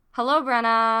Hello,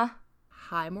 Brenna.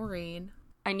 Hi, Maureen.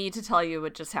 I need to tell you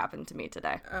what just happened to me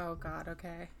today. Oh, God,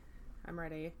 okay. I'm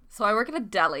ready. So I work at a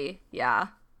deli,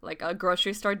 like a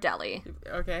grocery store deli.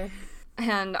 Okay.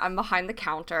 And I'm behind the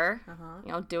counter,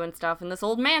 doing stuff, and this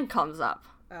old man comes up.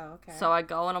 Oh, okay. So I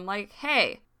go and I'm like,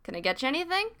 hey, can I get you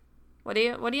anything? What do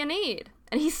you need?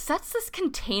 And he sets this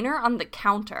container on the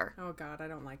counter. Oh, God, I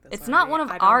don't like this It's already. not one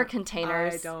of our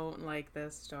containers. I don't like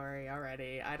this story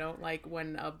already. I don't like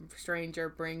when a stranger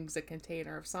brings a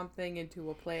container of something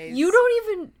into a place. You don't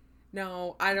even...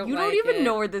 No, I don't You like don't even it.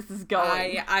 know where this is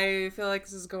going. I feel like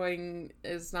this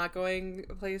is not going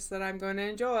a place that I'm going to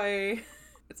enjoy.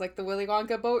 It's like the Willy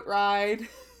Wonka boat ride.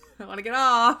 I want to get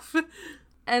off.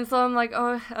 And so I'm like,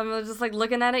 I'm just like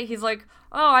looking at it. He's like,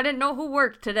 oh, I didn't know who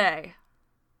worked today.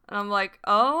 And I'm like,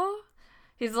 oh?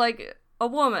 He's like, a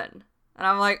woman. And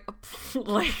I'm like,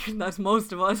 that's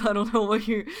most of us. I don't know what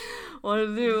you want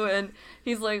to do. And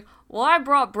he's like, well, I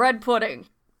brought bread pudding.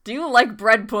 Do you like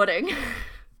bread pudding?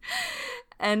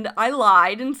 And I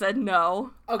lied and said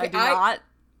no. Okay, I do not.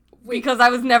 Wait. Because I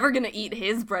was never going to eat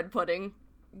his bread pudding.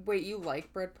 Wait, you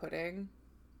like bread pudding?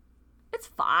 It's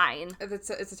fine. It's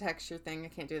a texture thing. I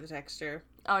can't do the texture.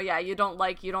 Oh yeah, you don't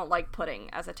like pudding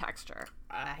as a texture.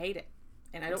 I hate it.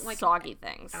 And I don't like soggy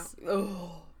things.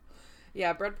 Oh.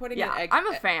 Yeah, bread pudding and egg.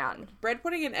 I'm a fan. Bread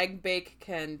pudding and egg bake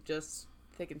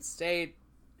they can stay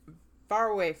far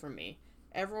away from me.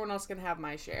 Everyone else can have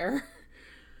my share.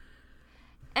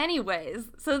 Anyways,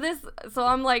 so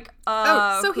I'm like,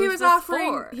 so he was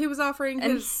offering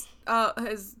and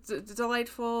his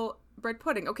delightful bread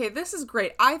pudding. Okay, this is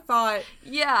great. I thought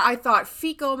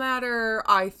fecal matter,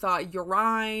 I thought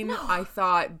urine, no. I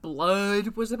thought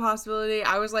blood was a possibility.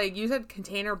 I was like, you said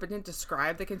container but didn't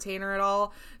describe the container at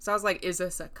all. So I was like, is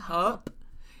this a cup?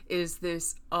 Is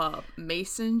this a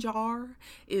mason jar?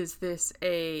 Is this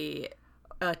a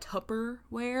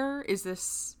Tupperware? Is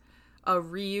this a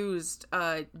reused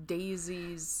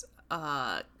Daisy's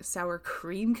sour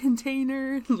cream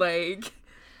container? Like,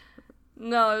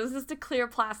 no, it was just a clear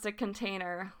plastic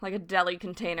container, like a deli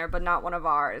container, but not one of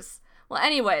ours. Well,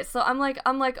 anyway, so I'm like,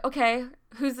 okay,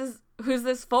 who's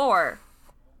this for?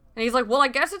 And he's like, well, I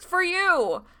guess it's for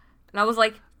you. And I was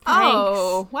like, thanks.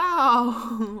 Oh,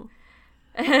 wow.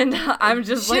 And I'm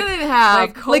just shouldn't like,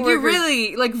 have. Like, you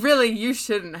really, you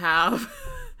shouldn't have.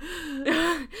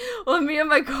 Well, me and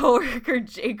my coworker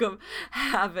Jacob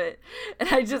have it, and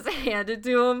I just hand it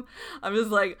to him. I'm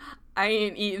just like, I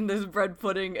ain't eating this bread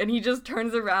pudding, and he just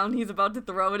turns around. He's about to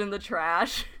throw it in the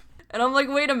trash, and I'm like,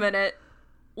 wait a minute,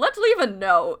 let's leave a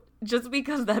note, just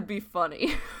because that'd be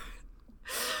funny.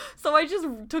 So I just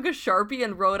took a Sharpie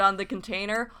and wrote on the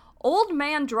container, "Old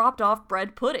man dropped off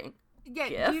bread pudding." Yeah,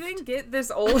 gift? You didn't get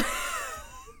this old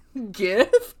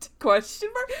gift? Question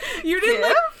mark? You didn't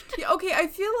gift? Okay, I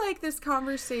feel like this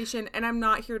conversation, and I'm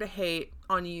not here to hate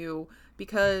on you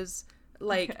because,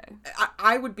 like, okay.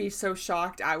 I would be so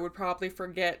shocked. I would probably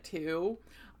forget too.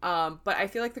 But I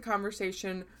feel like the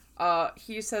conversation,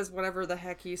 he says whatever the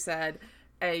heck he said,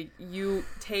 you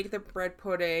take the bread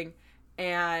pudding,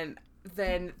 and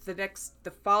then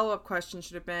the follow-up question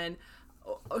should have been,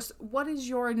 what is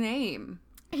your name?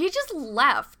 He just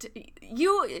left.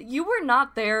 You were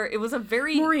not there. It was a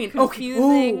very Maureen,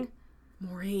 confusing... Okay.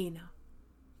 Maureen.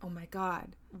 Oh my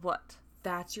God. What?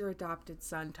 That's your adopted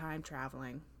son time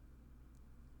traveling.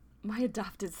 My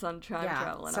adopted son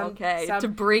traveling. Okay. To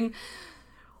bring...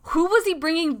 Who was he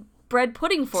bringing bread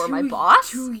pudding for? My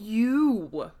boss? To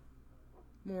you.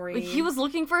 Maureen. He was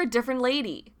looking for a different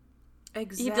lady.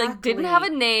 Exactly. He didn't have a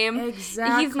name.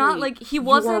 Exactly. He's not he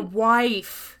wasn't... Your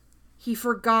wife. He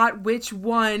forgot which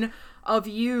one of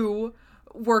you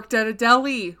worked at a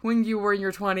deli when you were in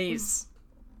your 20s.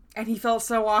 And he felt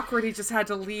so awkward he just had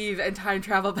to leave and time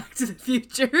travel back to the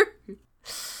future.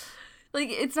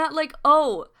 It's not like,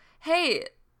 oh, hey,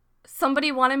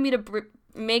 somebody wanted me to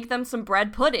make them some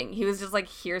bread pudding. He was just like,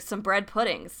 here's some bread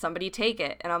pudding. Somebody take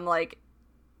it. And I'm like,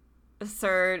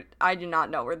 sir, I do not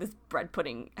know where this bread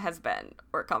pudding has been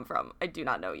or come from. I do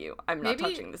not know you. I'm not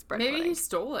touching this bread pudding. Maybe he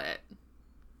stole it.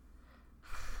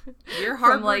 You're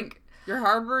harboring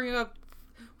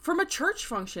from a church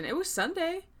function. It was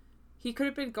Sunday. He could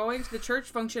have been going to the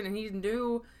church function, and he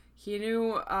knew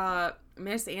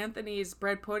Miss Anthony's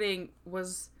bread pudding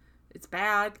it's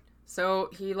bad. So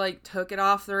he took it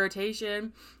off the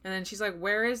rotation, and then she's like,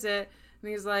 "Where is it?" And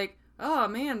he's like, "Oh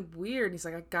man, weird." And he's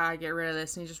like, "I gotta get rid of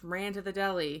this," and he just ran to the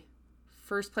deli,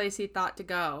 first place he thought to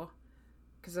go,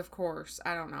 because of course,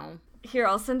 I don't know. Here,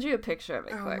 I'll send you a picture of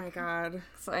it quick. Oh my God.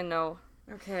 So I know.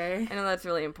 Okay. I know that's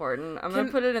really important. I'm going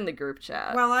to put it in the group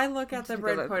chat. While I look at the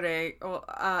bread pudding,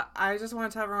 I just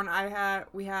want to tell everyone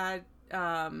we had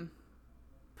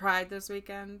Pride this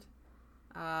weekend.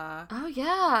 Oh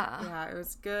yeah. Yeah, it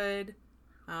was good.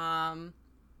 And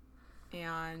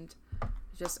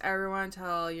just everyone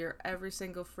tell every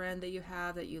single friend that you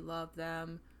have that you love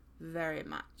them very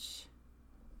much.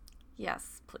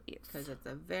 Yes, please. Because it's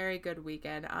a very good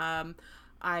weekend.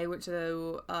 I went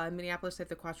to Minneapolis at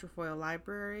the Quatrefoil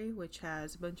Library, which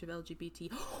has a bunch of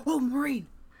LGBT. Oh, Maureen!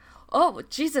 Oh,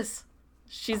 Jesus.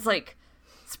 She's like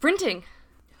sprinting.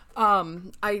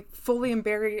 I fully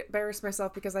embarrassed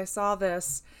myself because I saw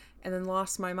this and then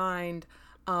lost my mind.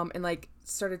 And like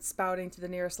started spouting to the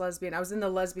nearest lesbian. I was in the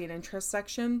lesbian interest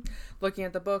section looking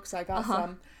at the books. I got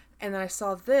some. And then I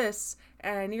saw this,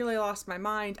 and I nearly lost my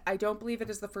mind. I don't believe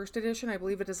it is the first edition. I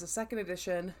believe it is the second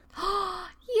edition.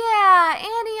 Yeah,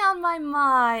 Annie on My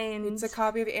Mind. It's a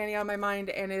copy of Annie on My Mind,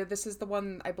 and this is the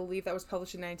one, I believe, that was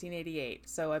published in 1988.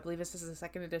 So I believe this is the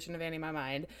second edition of Annie on My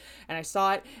Mind. And I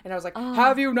saw it, and I was like,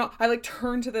 have you not? I, like,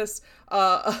 turned to this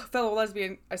fellow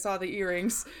lesbian. I saw the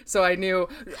earrings, so I knew.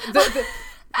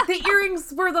 The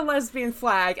earrings were the lesbian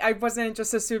flag. I wasn't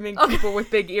just assuming people with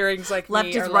big earrings like left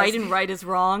me is right and right is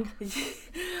wrong.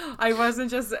 I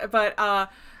wasn't just, but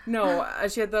no.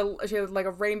 She had like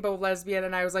a rainbow lesbian,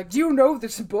 and I was like, "Do you know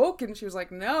this book?" And she was like,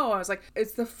 "No." I was like,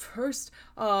 "It's the first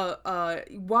YA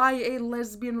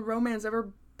lesbian romance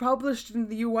ever published in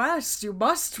the U.S. You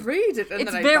must read it." And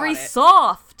it's then very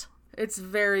soft. It's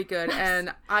very good,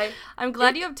 and I'm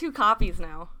glad you have 2 copies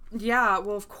now. Yeah,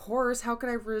 well, of course. How could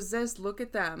I resist? Look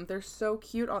at them. They're so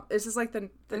cute. This is like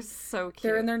they're so cute.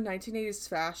 They're in their 1980s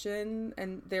fashion,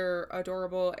 and they're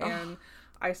adorable. And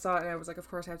I saw it, and I was like, of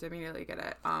course, I have to immediately get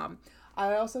it. I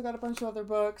also got a bunch of other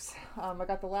books. I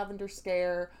got The Lavender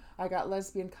Scare. I got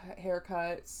Lesbian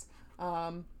Haircuts.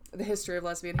 The History of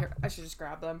Lesbian Hair. I should just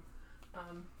grab them.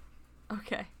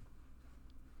 Okay.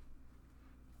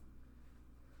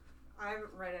 I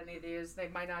haven't read any of these. They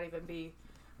might not even be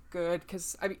good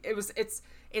because I mean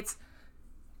it's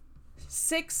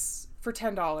 6 for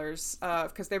 $10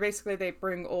 because they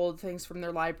bring old things from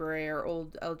their library or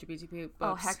old LGBTQ books.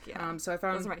 Oh heck yeah! So I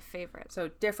found those are my favorite. So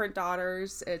Different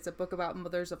Daughters. It's a book about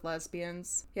mothers of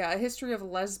lesbians. Yeah, a history of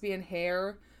lesbian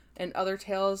hair and other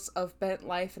tales of bent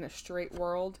life in a straight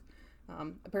world.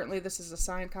 Apparently this is a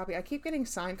signed copy. I keep getting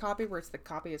signed copy where it's the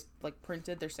copy is like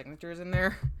printed. Their signatures in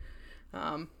there.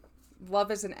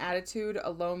 Love is an attitude.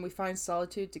 Alone we find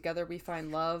solitude. Together we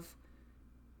find love.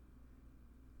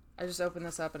 I just opened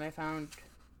this up and I found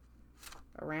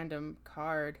a random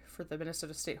card for the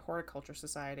Minnesota State Horticulture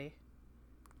Society.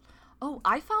 Oh,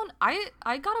 I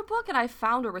got a book and I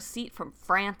found a receipt from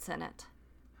France in it.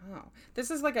 Oh,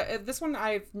 this is like this one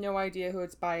I have no idea who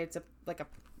it's by. It's like a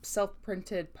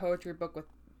self-printed poetry book with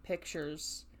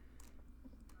pictures.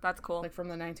 That's cool. Like from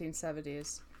the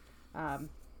 1970s.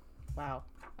 Wow.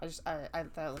 I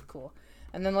thought it looked cool.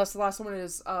 And then the last one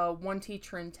is One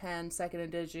Teacher in 10, second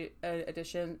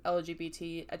edition,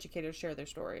 LGBT educators share their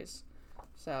stories.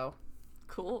 So,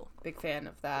 cool. Big fan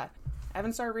of that. I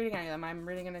haven't started reading any of them. I'm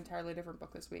reading an entirely different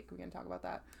book this week. We can talk about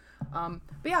that. But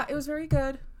yeah, it was very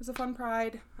good. It was a fun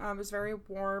Pride. It was very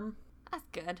warm. That's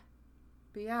good.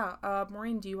 But yeah,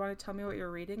 Maureen, do you want to tell me what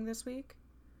you're reading this week?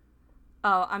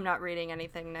 Oh, I'm not reading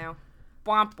anything new.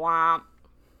 Womp womp.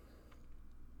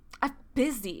 I'm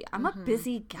busy. I'm a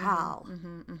busy gal.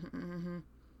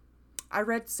 I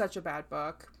read such a bad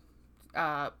book.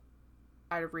 I'd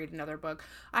read another book.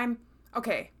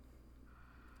 Okay.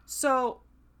 So,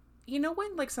 you know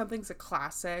when like something's a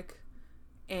classic,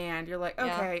 and you're like,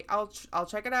 okay, yeah. I'll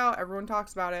check it out. Everyone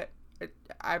talks about it.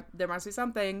 There must be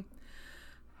something.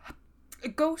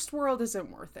 Ghost World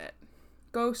isn't worth it.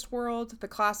 Ghost World, the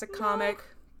classic comic,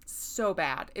 so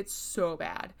bad. It's so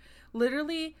bad.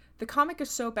 Literally, the comic is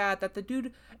so bad that the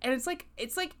dude, and it's like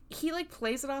he like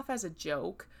plays it off as a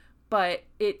joke, but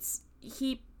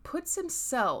he puts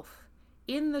himself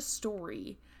in the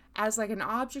story as like an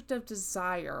object of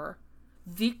desire,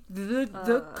 the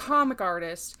comic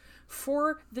artist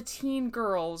for the teen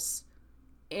girls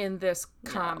in this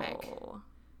comic. No.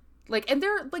 Like, and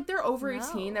they're over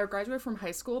 18, they're graduated from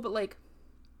high school, but like,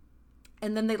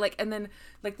 and then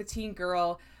the teen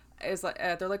girl is like,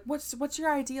 they're like, what's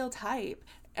your ideal type?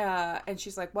 And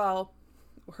she's like, well,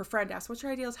 her friend asks, what's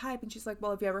your ideal type? And she's like,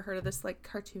 well, have you ever heard of this like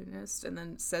cartoonist? And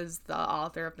then says the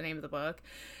author of the name of the book.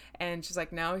 And she's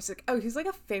like, no. He's like, oh, he's like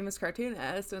a famous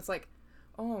cartoonist. And it's like,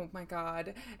 oh my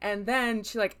God. And then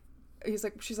she's like,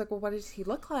 well, what does he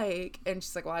look like? And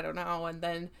she's like, well, I don't know. And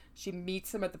then she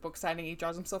meets him at the book signing. He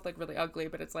draws himself like really ugly,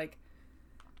 but it's like,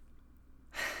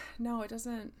 no, it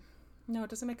doesn't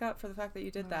make up for the fact that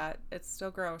you did that. It's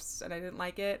still gross, and I didn't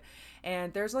like it.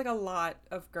 And there's like a lot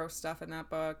of gross stuff in that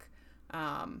book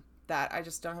that I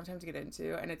just don't have time to get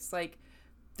into. And it's like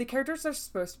the characters are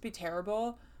supposed to be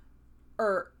terrible,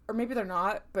 or maybe they're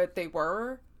not, but they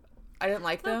were. I didn't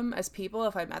like them as people.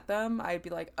 If I met them, I'd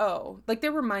be like, oh, like they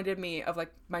reminded me of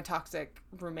like my toxic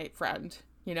roommate friend,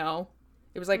 you know?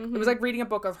 It was like, it was like reading a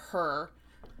book of her.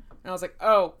 And I was like,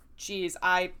 oh, geez,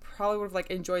 I probably would have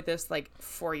like enjoyed this like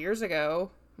 4 years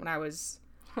ago when I was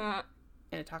in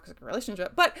a toxic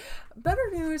relationship. But better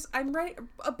news, I'm writing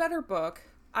a better book.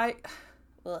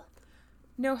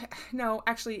 No,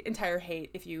 actually, entire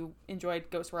hate. If you enjoyed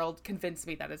Ghost World, convince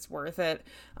me that it's worth it,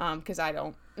 because I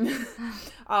don't.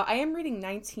 I am reading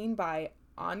 19 by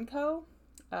Onko.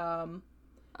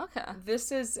 Okay.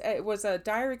 It was a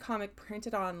diary comic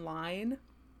printed online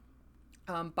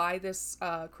by this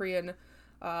Korean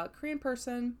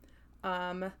person,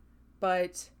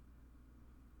 but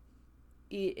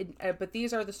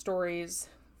these are the stories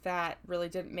that really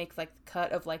didn't make like the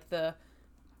cut of like the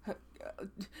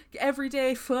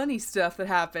everyday funny stuff that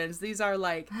happens. These are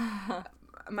like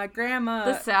my grandma,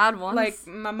 the sad ones, like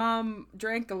my mom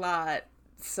drank a lot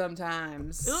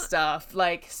sometimes stuff.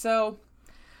 Like, so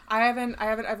I've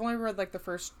only read like the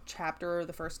first chapter,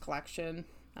 the first collection,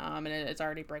 and it's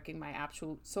already breaking my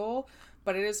absolute soul.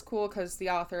 But it is cool because the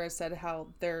author has said how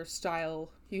their style,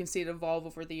 you can see it evolve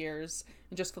over the years,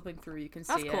 and just flipping through you can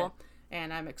see it.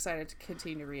 And I'm excited to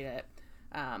continue to read it.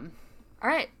 All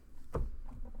right.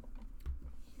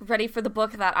 Ready for the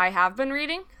book that I have been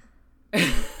reading?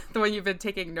 The one you've been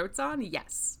taking notes on?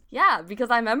 Yes. Yeah, because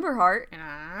I'm Emberheart. And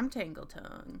I'm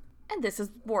Tangletongue. And this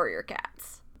is Warrior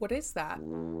Cats. What is that?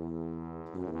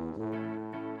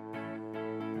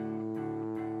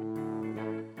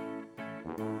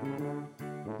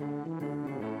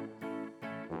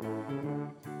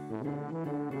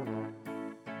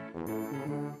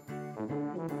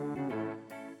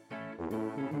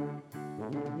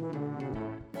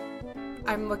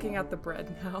 I'm looking at the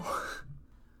bread now.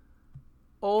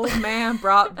 Old man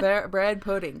brought bread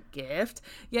pudding gift.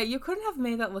 Yeah, you couldn't have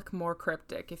made that look more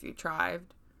cryptic if you tried.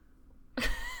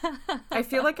 I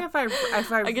feel like if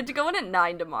I get to go in at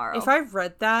 9 tomorrow. If I've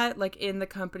read that like in the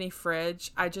company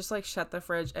fridge, I just like shut the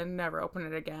fridge and never open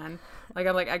it again. Like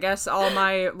I'm like, I guess all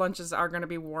my lunches are gonna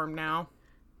be warm now.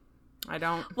 I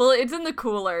don't. Well, it's in the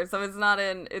cooler, so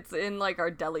it's in like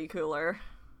our deli cooler.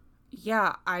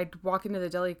 Yeah, I'd walk into the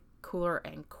deli cooler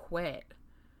and quit.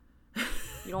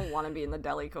 You don't want to be in the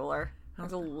deli cooler.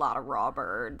 There's a lot of raw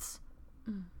birds.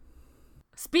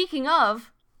 Speaking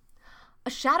of, a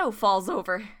shadow falls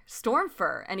over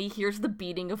Stormfur and he hears the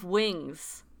beating of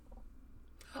wings.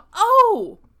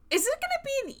 Oh! Is it gonna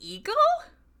be an eagle?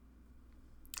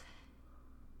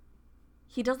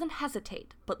 He doesn't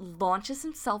hesitate, but launches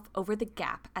himself over the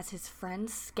gap as his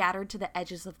friends scatter to the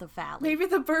edges of the valley. Maybe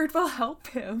the bird will help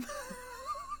him.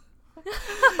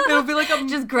 It'll be like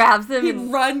just grabs him. He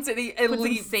runs and he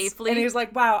leaps safely, and he's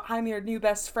like, "Wow, I'm your new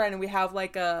best friend." And we have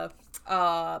like a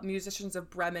Musicians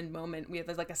of Bremen moment. We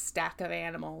have like a stack of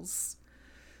animals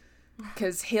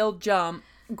because he'll jump,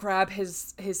 grab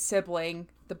his sibling.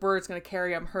 The bird's gonna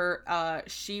carry him.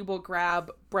 She will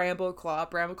grab Brambleclaw.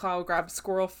 Brambleclaw will grab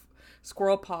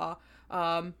Squirrel Paw,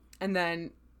 and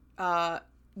then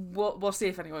we'll see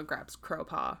if anyone grabs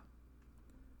Crowpaw.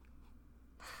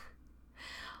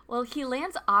 Well, he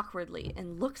lands awkwardly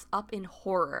and looks up in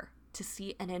horror to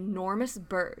see an enormous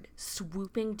bird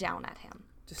swooping down at him,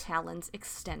 talons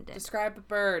extended. Describe the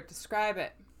bird. Describe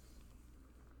it.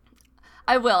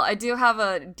 I will. I do have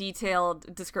a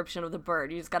detailed description of the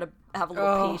bird. You just gotta have a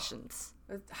little patience.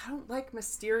 I don't like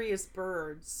mysterious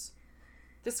birds.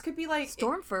 This could be like...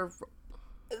 Stormfur...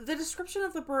 The description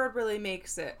of the bird really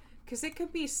makes it, because it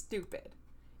could be stupid.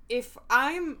 If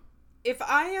I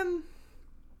am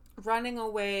running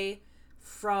away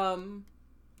from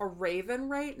a raven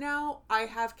right now, I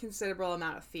have considerable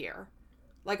amount of fear.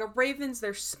 Like, ravens,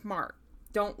 they're smart.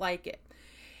 Don't like it.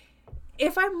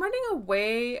 If I'm running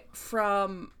away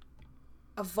from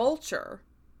a vulture,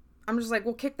 I'm just like,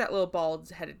 well, kick that little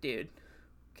bald-headed dude.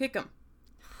 Kick him.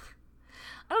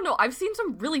 I don't know. I've seen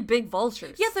some really big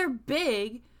vultures. Yeah, they're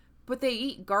big, but they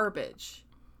eat garbage.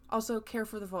 Also, care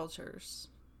for the vultures.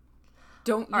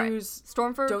 Don't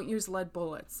use lead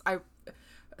bullets. I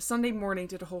Sunday morning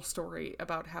did a whole story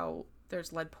about how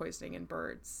there's lead poisoning in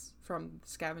birds from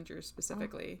scavengers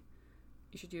specifically.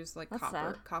 You should use like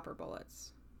copper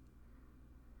bullets.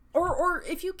 Or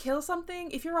if you kill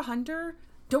something, if you're a hunter,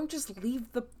 don't just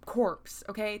leave the corpse,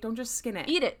 okay? Don't just skin it.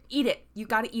 Eat it. Eat it. You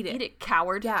gotta eat it. Eat it,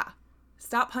 coward. Yeah.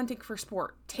 Stop hunting for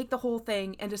sport. Take the whole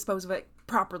thing and dispose of it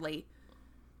properly.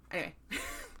 Anyway.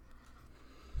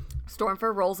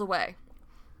 Stormfur rolls away.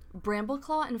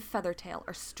 Brambleclaw and Feathertail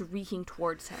are streaking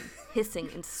towards him, hissing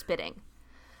and spitting.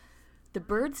 The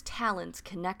bird's talons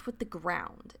connect with the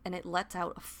ground, and it lets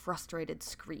out a frustrated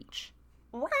screech.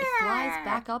 It flies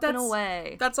back up and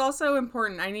away. That's also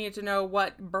important. I need to know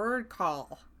what bird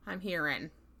call I'm hearing.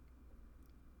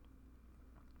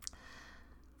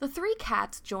 The three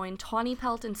cats join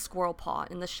Tawnypelt and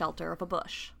Squirrelpaw in the shelter of a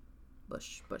bush.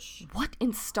 Bush. What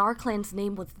in StarClan's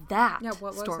name was that? Yeah,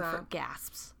 what was Stormford that?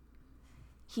 gasps.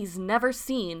 He's never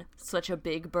seen such a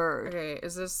big bird. Okay,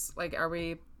 is this, like,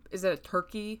 is it a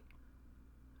turkey?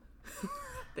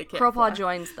 They can't Crowpaw fly.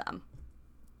 joins them.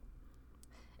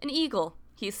 An eagle,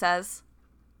 he says.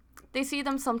 They see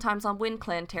them sometimes on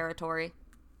WindClan territory.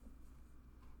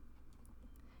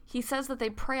 He says that they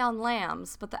prey on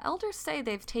lambs, but the elders say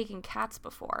they've taken cats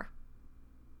before.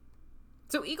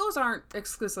 So eagles aren't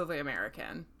exclusively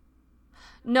American.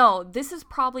 No, this is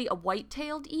probably a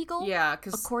white-tailed eagle. Yeah,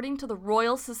 because... According to the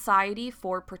Royal Society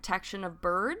for Protection of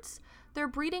Birds, their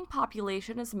breeding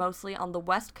population is mostly on the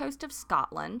west coast of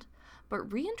Scotland,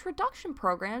 but reintroduction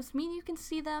programs mean you can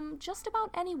see them just about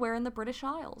anywhere in the British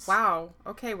Isles. Wow.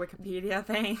 Okay, Wikipedia,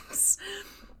 thanks.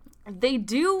 They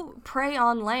do prey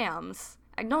on lambs.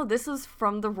 No, this is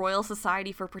from the Royal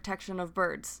Society for Protection of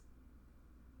Birds.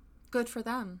 Good for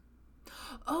them.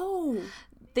 Oh!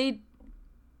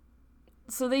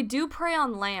 So they do prey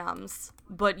on lambs,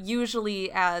 but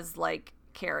usually as, like,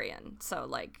 carrion. So,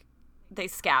 like, they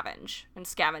scavenge, and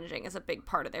scavenging is a big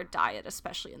part of their diet,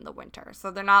 especially in the winter. So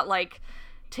they're not, like,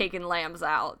 taking lambs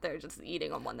out. They're just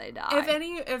eating them when they die.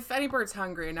 If any bird's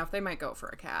hungry enough, they might go for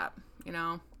a cat, you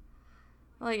know?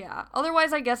 Well, yeah.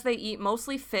 Otherwise, I guess they eat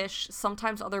mostly fish,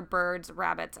 sometimes other birds,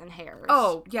 rabbits, and hares.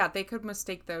 Oh, yeah, they could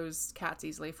mistake those cats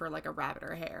easily for, like, a rabbit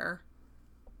or a hare.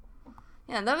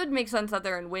 Yeah, that would make sense that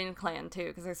they're in WindClan, too,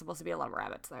 because there's supposed to be a lot of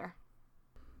rabbits there.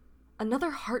 Another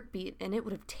heartbeat, and it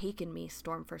would have taken me,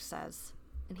 Stormford says,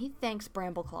 and he thanks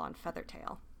Brambleclaw and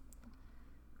Feathertail.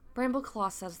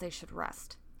 Brambleclaw says they should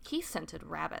rest. He scented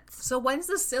rabbits. So when's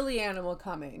the silly animal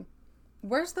coming?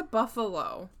 Where's the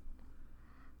buffalo?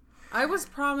 I was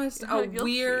promised a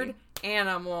weird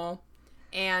animal,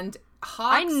 and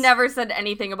hawks... I never said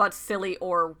anything about silly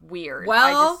or weird. Well,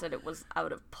 I just said it was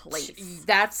out of place.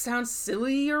 That sounds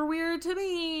silly or weird to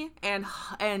me. And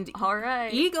all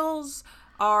right. Eagles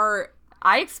are...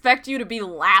 I expect you to be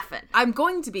laughing. I'm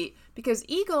going to be, because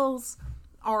eagles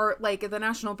are, like, the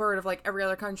national bird of, like, every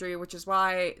other country, which is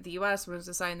why the U.S. was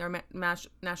deciding their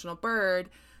national bird...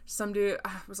 Some dude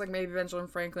was like, maybe Benjamin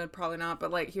Franklin, probably not,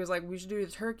 but, like, he was like, we should do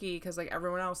the turkey because, like,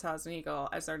 everyone else has an eagle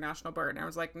as their national bird. And I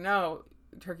was like, no,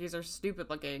 turkeys are stupid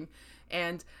looking.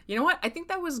 And you know what? I think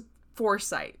that was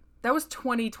foresight. That was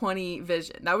 2020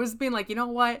 vision. That was being like, you know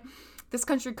what? This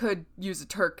country could use a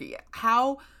turkey.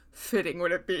 How fitting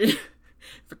would it be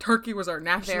if a turkey was our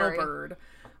national bird?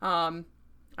 I'm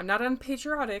not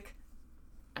unpatriotic.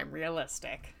 I'm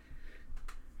realistic.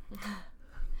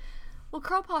 Well,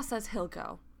 Crowpaw says he'll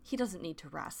go. He doesn't need to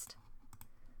rest.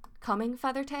 Coming,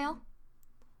 Feathertail?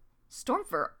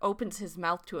 Stormfur opens his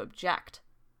mouth to object,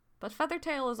 but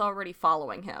Feathertail is already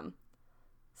following him.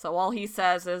 So all he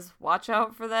says is, watch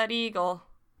out for that eagle.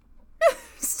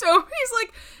 So he's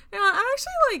like, you know, I'm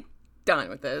actually, like, done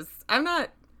with this. I'm not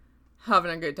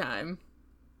having a good time.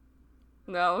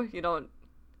 No, you don't.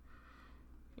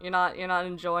 You're not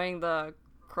enjoying the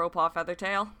Crowpaw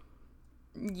Feathertail?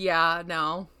 Yeah,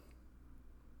 no.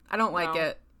 I don't like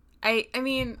it. I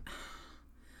mean,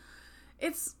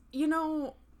 it's, you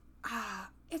know,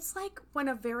 it's like when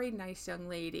a very nice young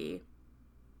lady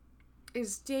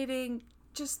is dating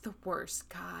just the worst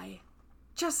guy.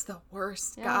 Just the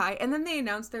worst guy. And then they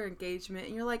announce their engagement,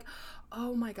 and you're like,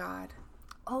 oh my God.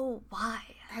 Oh, why?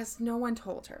 Has no one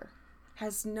told her?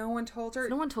 No one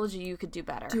told you you could do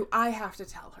better. Do I have to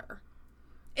tell her?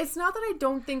 It's not that I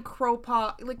don't think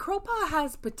Crowpaw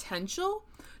has potential,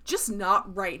 just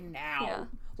not right now. Yeah.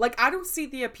 Like, I don't see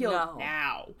the appeal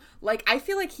now. Like, I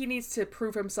feel like he needs to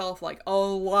prove himself, like, a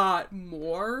lot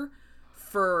more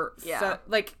for... Yeah.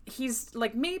 He's,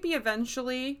 like, maybe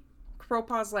eventually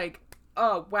Crowpaw's like,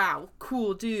 oh, wow,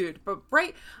 cool dude. But,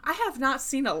 I have not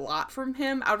seen a lot from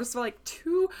him out of, like,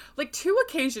 two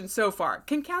occasions so far.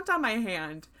 Can count on my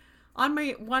hand. On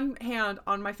my one hand,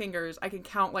 on my fingers, I can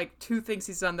count, like, 2 things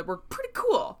he's done that were pretty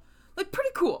cool. Like,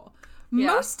 pretty cool.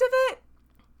 Yeah.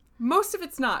 Most of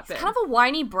it's not been. He's kind of a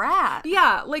whiny brat.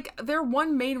 Yeah, like, their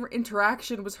one main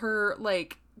interaction was her,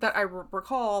 like, that I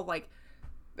recall, like,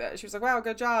 she was like, wow,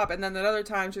 good job. And then another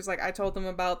time, she was like, I told him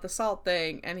about the salt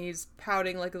thing, and he's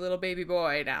pouting like a little baby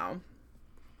boy now.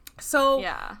 So,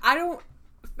 yeah.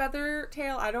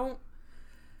 Feathertail, I don't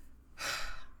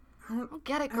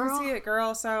get it, girl. I don't see it,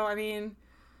 girl. So, I mean,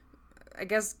 I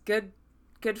guess good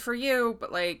for you,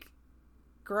 but, like,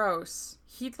 gross.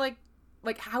 He'd, like,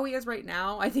 like, how he is right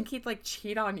now, I think he'd, like,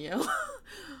 cheat on you.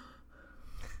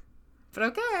 But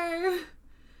okay.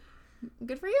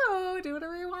 Good for you. Do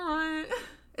whatever you want.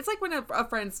 It's like when a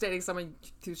friend's dating someone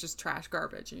who's just trash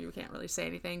garbage and you can't really say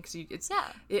anything because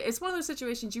it's one of those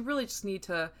situations you really just need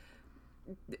to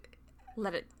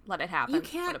let it happen. You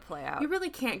can't, let it play out. You really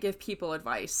can't give people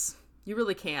advice. You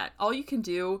really can't. All you can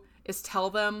do is tell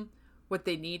them what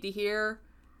they need to hear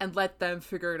and let them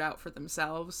figure it out for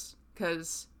themselves.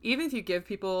 Because even if you give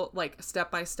people, like, step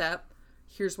by step,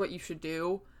 here's what you should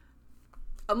do,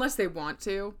 unless they want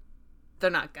to, they're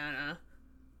not gonna.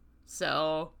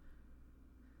 So,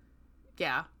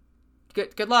 yeah.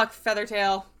 Good luck,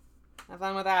 Feathertail. Have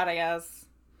fun with that, I guess.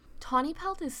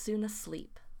 Tawnypelt is soon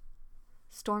asleep.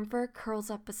 Stormfur curls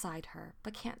up beside her,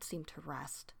 but can't seem to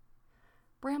rest.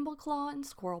 Brambleclaw and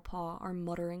Squirrelpaw are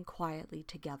muttering quietly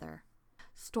together.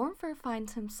 Stormfur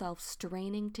finds himself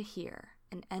straining to hear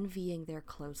and envying their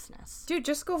closeness. Dude,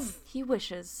 just go... He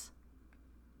wishes...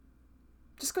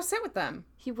 Just go sit with them.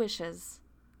 He wishes,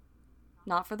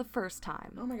 not for the first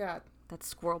time, oh my god, that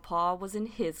Squirrelpaw was in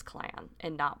his clan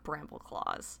and not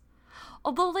Brambleclaw's.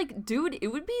 Although, like, dude, it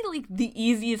would be, like, the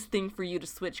easiest thing for you to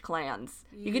switch clans.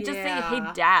 You could just say, hey,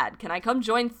 Dad, can I come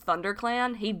join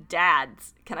ThunderClan? Hey, Dad,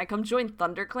 can I come join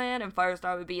ThunderClan? And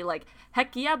Firestar would be like,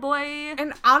 heck yeah, boy.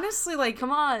 And honestly, like...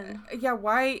 Come on. Yeah,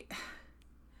 why...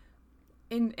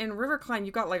 In RiverClan,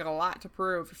 you got, like, a lot to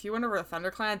prove. If you went over to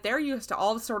ThunderClan, they're used to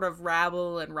all the sort of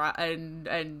rabble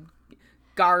and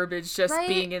garbage just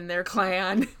being in their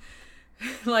clan.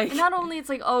 Like, and not only it's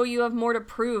like, oh, you have more to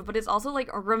prove, but it's also like,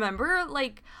 remember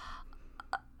like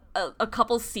a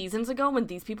couple seasons ago when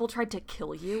these people tried to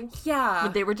kill you? Yeah.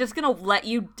 When they were just gonna let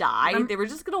you die. They were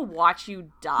just gonna watch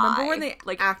you die. Remember when they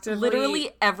like actively... literally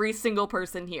every single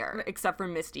person here except for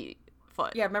Misty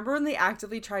Foot. Yeah, remember when they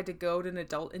actively tried to goad an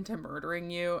adult into murdering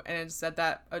you, and instead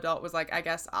that adult was like, I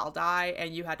guess I'll die,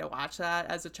 and you had to watch that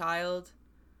as a child?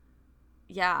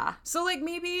 Yeah. So, like,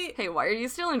 maybe... Hey, why are you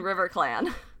still in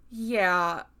RiverClan?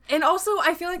 Yeah. And also,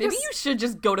 I feel like maybe you should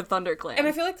just go to ThunderClan. And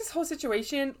I feel like this whole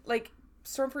situation, like,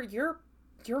 Stormfur, you're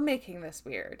making this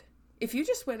weird. If you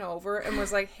just went over and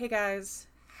was like, hey guys,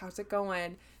 how's it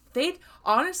going? They'd,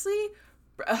 honestly,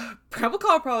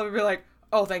 Brambleclaw would probably be like,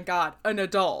 oh, thank God, an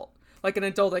adult. Like, an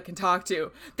adult I can talk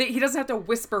to. He doesn't have to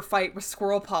whisper fight with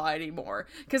Squirrelpaw anymore.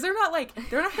 Because they're not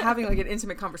having, like, an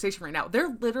intimate conversation right now.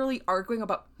 They're literally arguing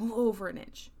about, move over an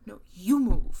inch. No, you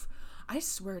move. I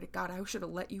swear to God, I should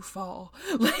have let you fall.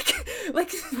 Like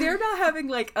they're not having,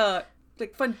 like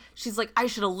fun... She's like, I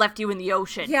should have left you in the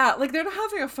ocean. Yeah, like, they're not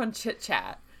having a fun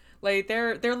chit-chat. Like,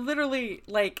 they're literally,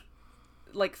 like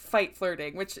fight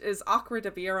flirting, which is awkward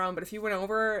to be around, but if you went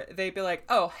over, they'd be like,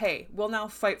 oh, hey, we'll now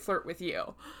fight flirt with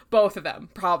you. Both of them,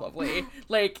 probably.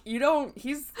 Like, you are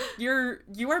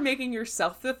making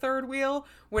yourself the third wheel,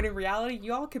 when in reality,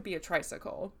 you all could be a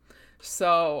tricycle.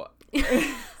 So...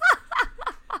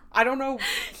 I don't know.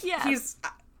 Yeah. He's...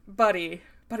 Buddy,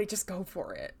 just go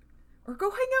for it. Or go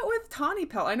hang out with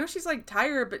Tawnypelt. I know she's, like,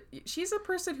 tired, but she's a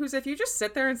person who's, if you just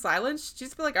sit there in silence,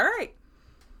 she'd be like, all right.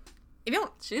 You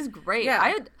don't... She's great.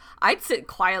 Yeah. I'd sit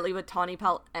quietly with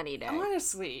Tawnypelt any day.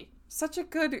 Honestly. Just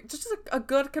a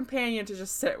good companion to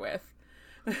just sit with.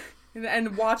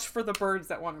 and watch for the birds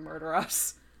that want to murder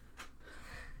us.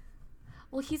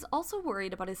 Well, he's also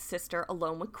worried about his sister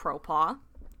alone with Crowpaw.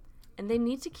 And they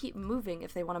need to keep moving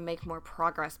if they want to make more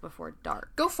progress before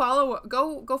dark. Go follow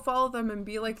them and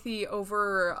be like the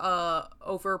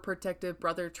overprotective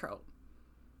brother trope.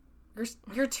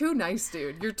 You're too nice,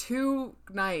 dude. You're too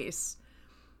nice.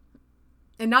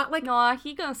 And not like... Nah,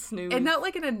 he gonna snooze. And not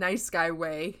like in a nice guy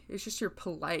way. It's just you're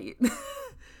polite.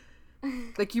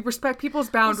 Like, you respect people's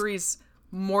boundaries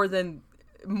more than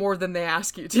they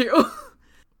ask you to.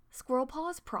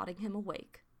 Squirrelpaw is prodding him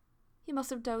awake. He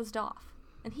must have dozed off.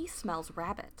 And he smells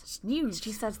rabbit. Snooze.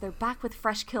 She says they're back with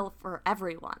fresh kill for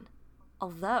everyone.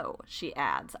 Although, she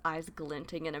adds, eyes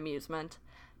glinting in amusement,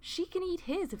 she can eat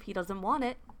his if he doesn't want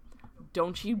it.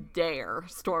 Don't you dare,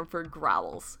 Stormfur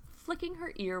growls, flicking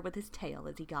her ear with his tail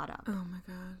as he got up. Oh my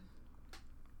god.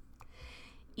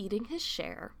 Eating his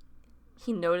share,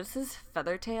 he notices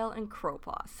Feathertail and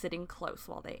Crowpaw sitting close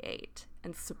while they ate,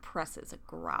 and suppresses a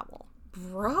growl.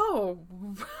 Bro.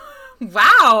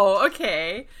 Wow,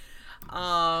 okay.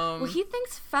 Well, he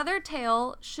thinks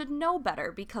Feathertail should know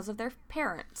better because of their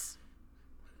parents.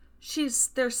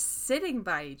 They're sitting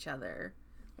by each other.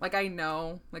 I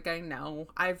know.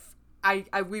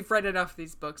 We've read enough of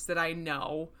these books that I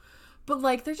know.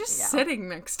 But, they're just sitting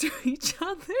next to each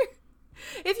other.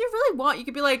 If you really want, you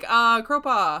could be like,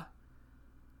 Crowpaw,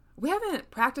 we haven't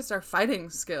practiced our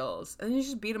fighting skills. And then you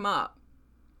just beat him up.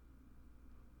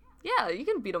 Yeah, you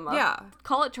can beat them up. Yeah.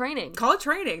 Call it training. Call it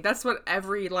training. That's what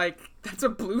that's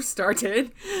what Blue Star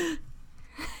did.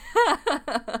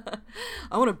 I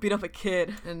want to beat up a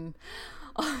kid. And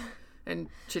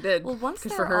she did. Well, once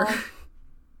good they're for her.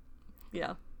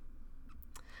 Yeah.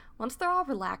 Once they're all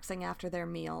relaxing after their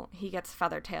meal, he gets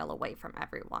Feathertail away from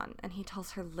everyone, and he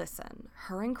tells her, listen,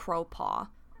 her and Crowpaw.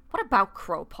 What about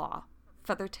Crowpaw?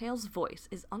 Feathertail's voice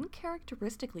is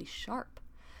uncharacteristically sharp.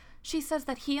 She says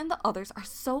that he and the others are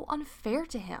so unfair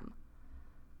to him.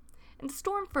 And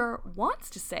Stormfur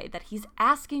wants to say that he's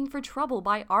asking for trouble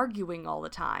by arguing all the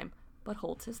time, but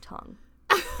holds his tongue.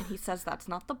 And he says that's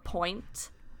not the point.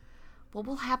 What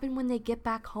will happen when they get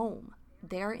back home?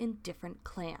 They're in different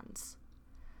clans.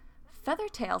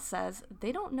 Feathertail says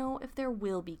they don't know if there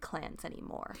will be clans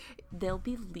anymore. They'll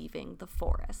be leaving the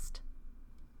forest.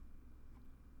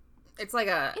 It's like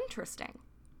interesting.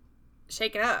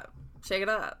 Shake it up. Shake it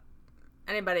up.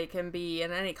 Anybody can be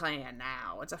in any clan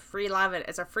now. It's a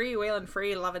freewheeling,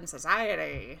 free-loving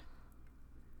society.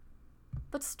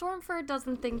 But Stormfur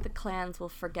doesn't think the clans will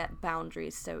forget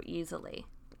boundaries so easily.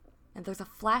 And there's a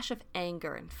flash of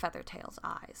anger in Feathertail's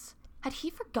eyes. Had he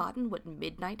forgotten what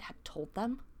Midnight had told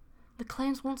them? The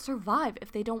clans won't survive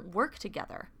if they don't work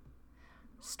together.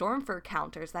 Stormfur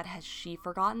counters that has she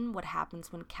forgotten what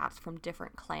happens when cats from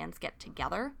different clans get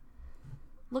together?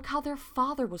 Look how their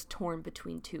father was torn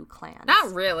between two clans.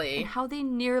 Not really. And how they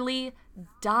nearly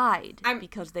died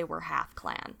because they were half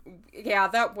clan. Yeah,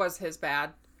 that was his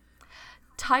bad.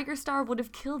 Tigerstar would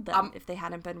have killed them if they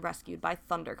hadn't been rescued by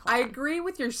ThunderClan. I agree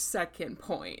with your second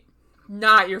point,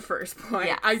 not your first point.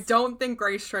 Yes. I don't think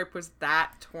Graystripe was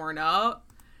that torn up.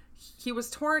 He was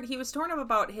torn up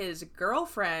about his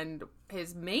girlfriend,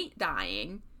 his mate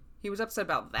dying. He was upset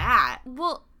about that.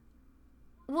 Well,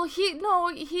 he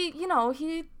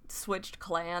switched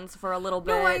clans for a little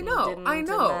bit. No, I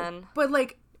know. But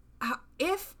like,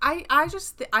 if I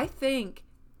think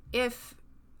if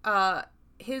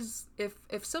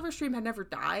Silverstream had never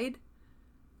died,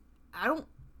 I don't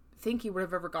think he would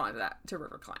have ever gone to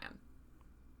River Clan.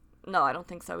 No, I don't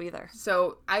think so either.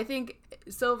 So I think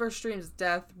Silverstream's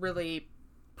death really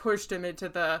pushed him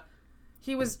into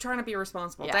he was trying to be a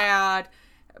responsible dad,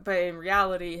 but in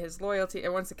reality, his loyalty,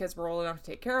 and once the kids were old enough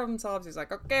to take care of themselves, he's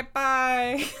like, okay,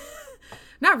 bye.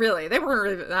 Not really. They weren't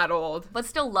really that old. But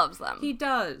still loves them. He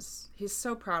does. He's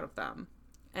so proud of them.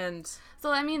 And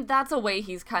so, I mean, that's a way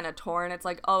he's kind of torn. It's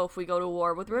like, oh, if we go to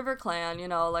war with River Clan,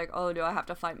 like, oh, do I have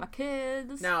to fight my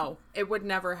kids? No, it would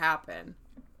never happen.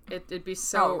 It'd be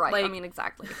so... Oh, right. Like, I mean,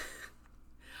 exactly.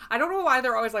 I don't know why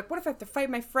they're always like, what if I have to fight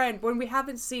my friend? When we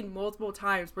haven't seen multiple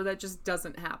times where that just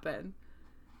doesn't happen.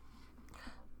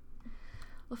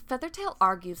 Well, Feathertail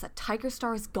argues that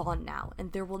Tigerstar is gone now,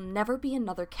 and there will never be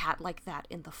another cat like that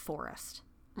in the forest.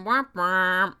 Womp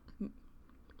womp.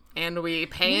 And we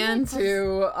pan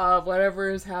to whatever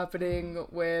is happening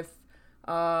with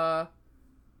that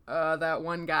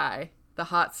one guy, the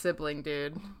hot sibling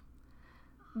dude.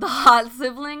 The hot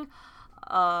sibling?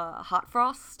 Hot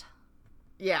Frost?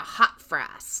 Yeah, Hot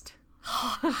Frost.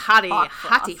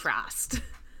 Hottie Frost.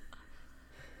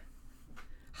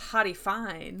 Hottie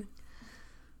Fine.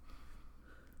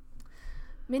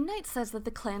 Midnight says that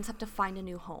the clans have to find a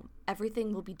new home.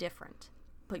 Everything will be different.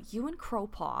 But you and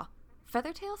Crowpaw...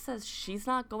 Feathertail says she's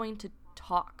not going to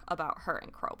talk about her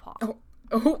and Crowpaw.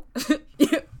 Oh.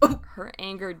 Her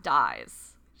anger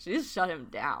dies. She's shut him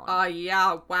down.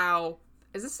 Yeah, wow.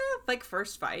 Is this a,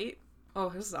 first fight? Oh,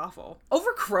 this is awful.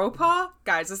 Over Crowpaw?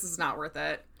 Guys, this is not worth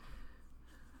it.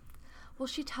 Well,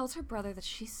 she tells her brother that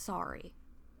she's sorry,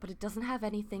 but it doesn't have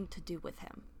anything to do with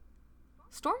him.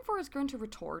 Stormfur is going to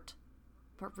retort,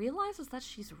 but realizes that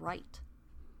she's right.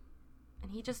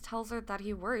 And he just tells her that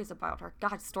he worries about her.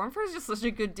 God, Stormfur is just such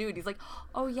a good dude. He's like,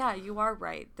 oh yeah, you are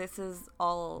right. This is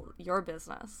all your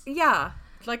business. Yeah.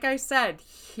 Like I said,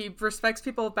 he respects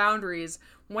people's boundaries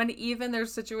when even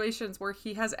there's situations where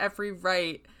he has every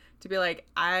right to be like,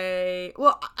 I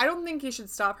don't think he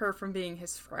should stop her from being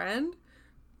his friend.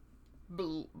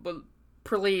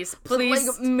 Please. But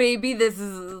maybe this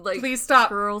is please stop.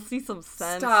 Girl, see some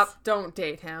sense. Stop. Don't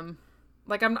date him.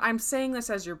 I'm saying this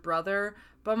as your brother,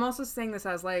 but I'm also saying this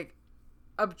as,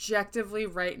 objectively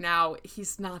right now,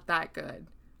 he's not that good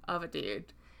of a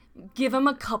dude. Give him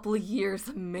a couple of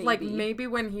years, maybe. Maybe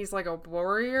when he's, a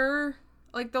warrior,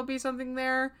 there'll be something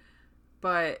there.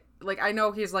 But, I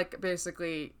know he's,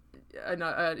 basically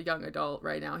a young adult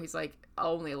right now. He's,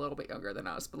 only a little bit younger than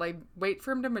us. But, wait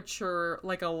for him to mature,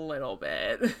 a little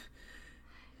bit.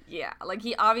 Yeah,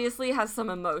 he obviously has some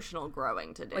emotional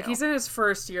growing to do. He's in his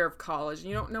first year of college.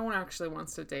 No one actually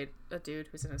wants to date a dude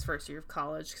who's in his first year of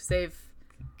college because they've...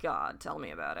 God, tell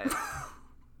me about it.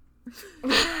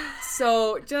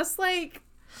 So just like,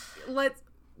 let's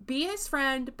be his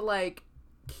friend, but like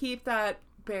keep that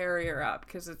barrier up,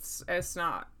 because it's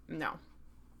not, no.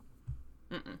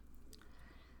 Mm-mm.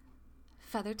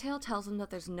 Feathertail tells him that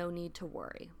there's no need to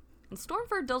worry. And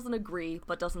Stormfur doesn't agree,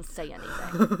 but doesn't say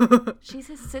anything. She's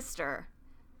his sister,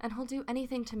 and he'll do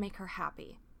anything to make her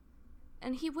happy.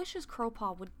 And he wishes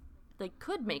Crowpaw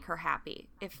could make her happy,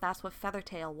 if that's what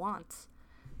Feathertail wants.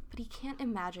 But he can't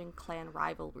imagine clan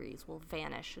rivalries will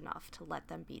vanish enough to let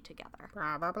them be together.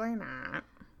 Probably not.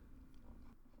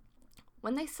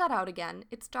 When they set out again,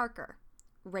 it's darker.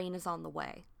 Rain is on the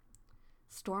way.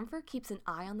 Stormfur keeps an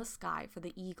eye on the sky for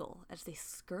the eagle as they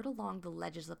skirt along the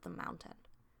ledges of the mountain.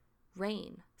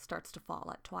 Rain starts to fall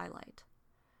at twilight.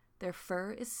 Their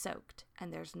fur is soaked,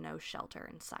 and there's no shelter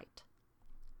in sight.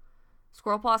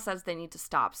 Squirrelpaw says they need to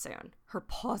stop soon. Her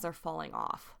paws are falling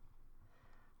off.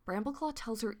 Brambleclaw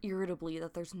tells her irritably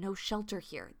that there's no shelter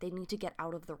here. They need to get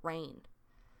out of the rain.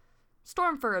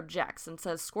 Stormfur objects and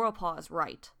says Squirrelpaw is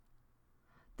right.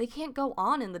 They can't go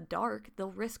on in the dark.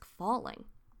 They'll risk falling.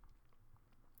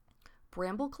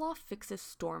 Brambleclaw fixes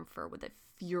Stormfur with a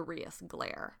furious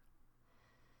glare.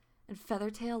 And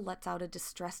Feathertail lets out a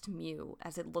distressed mew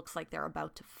as it looks like they're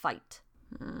about to fight.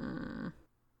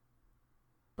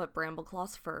 But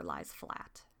Brambleclaw's fur lies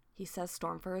flat. He says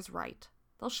Stormfur is right.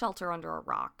 They'll shelter under a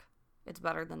rock. It's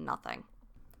better than nothing.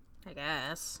 I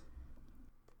guess.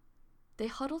 They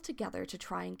huddle together to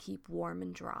try and keep warm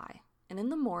and dry. And in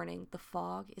the morning, the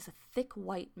fog is a thick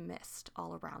white mist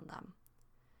all around them.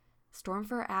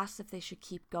 Stormfur asks if they should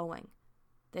keep going.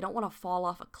 They don't want to fall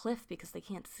off a cliff because they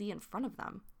can't see in front of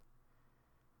them.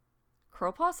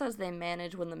 Crowpaw says they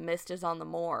manage when the mist is on the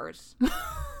moors,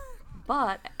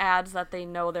 but adds that they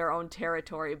know their own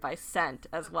territory by scent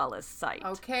as well as sight.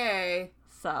 Okay.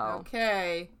 So.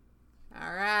 Okay.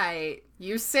 All right.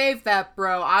 You saved that,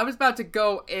 bro. I was about to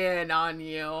go in on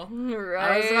you.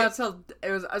 Right. I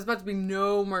was about to be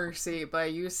no mercy,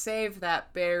 but you saved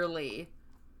that barely.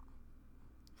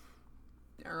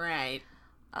 All right.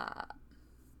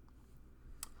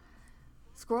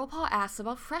 Squirrelpaw asks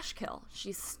about Freshkill.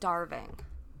 She's starving.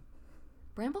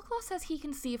 Brambleclaw says he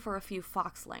can see for a few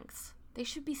fox lengths. They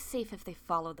should be safe if they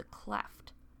follow the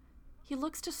cleft. He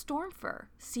looks to Stormfur,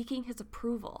 seeking his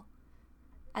approval,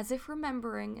 as if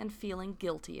remembering and feeling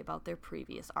guilty about their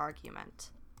previous argument.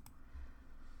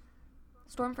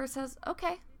 Stormfur says,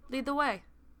 okay, lead the way.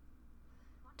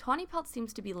 Tawnypelt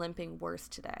seems to be limping worse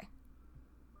today.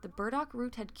 The burdock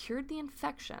root had cured the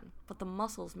infection, but the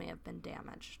muscles may have been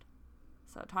damaged.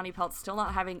 So Tawnypelt's still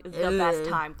not having the best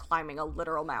time climbing a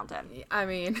literal mountain. I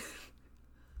mean,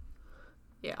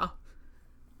 yeah.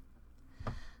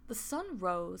 The sun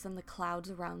rose and the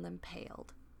clouds around them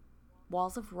paled.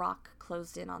 Walls of rock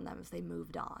closed in on them as they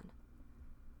moved on.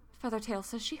 Feathertail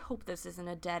says she hoped this isn't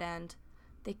a dead end.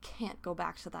 They can't go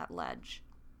back to that ledge.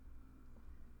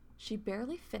 She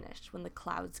barely finished when the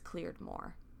clouds cleared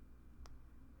more.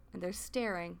 And they're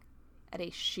staring at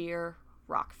a sheer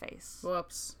rock face.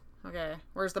 Whoops. Okay.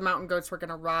 Where's the mountain goats we're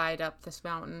gonna ride up this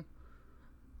mountain?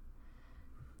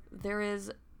 There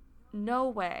is no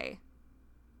way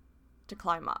to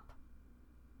climb up.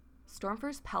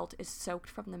 Stormfur's pelt is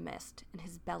soaked from the mist, and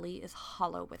his belly is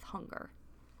hollow with hunger.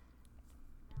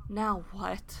 Now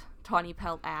what?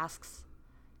 Tawnypelt asks,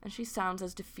 and she sounds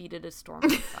as defeated as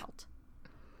Stormfur felt.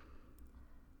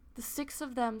 The six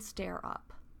of them stare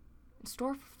up.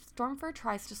 Stormfur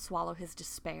tries to swallow his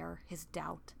despair, his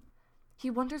doubt. He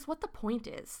wonders what the point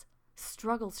is,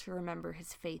 struggles to remember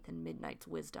his faith in Midnight's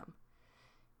wisdom.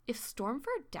 If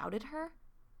Stormfur doubted her,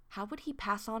 how would he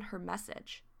pass on her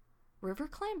message?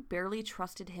 RiverClan barely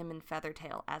trusted him and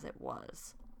Feathertail as it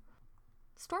was.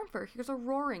 Stormfur hears a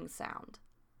roaring sound,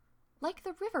 like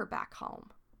the river back home.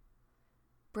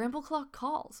 Brambleclaw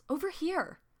calls, "Over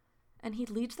here!" And he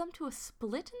leads them to a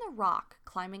split in the rock,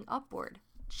 climbing upward,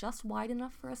 just wide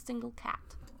enough for a single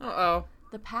cat. Uh-oh.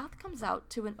 The path comes out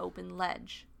to an open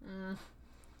ledge.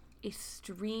 A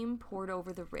stream poured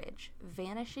over the ridge,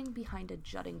 vanishing behind a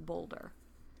jutting boulder.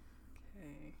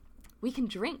 Okay. We can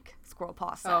drink,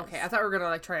 Squirrelpaw says. Oh, okay. I thought we were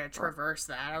gonna try to traverse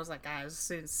that. I was like, guys,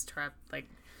 this is a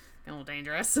little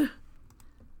dangerous.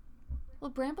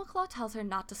 Well, Brambleclaw tells her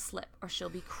not to slip or she'll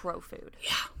be crow food.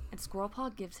 Yeah. And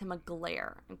Squirrelpaw gives him a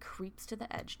glare and creeps to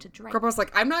the edge to drink. Squirrelpaw's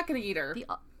like, I'm not gonna eat her.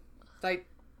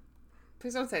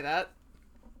 Please don't say that.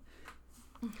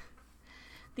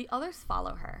 The others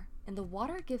follow her, and the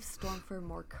water gives Stormfur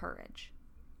more courage.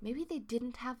 Maybe they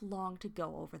didn't have long to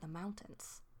go over the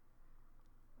mountains.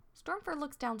 Stormfur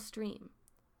looks downstream.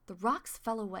 The rocks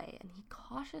fell away, and he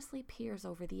cautiously peers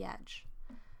over the edge.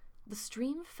 The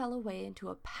stream fell away into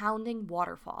a pounding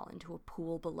waterfall into a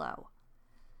pool below.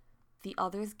 The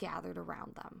others gathered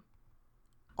around them.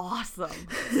 Awesome,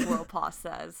 Squirrelpaw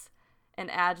says,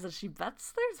 and adds that she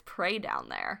bets there's prey down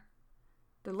there.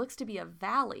 There looks to be a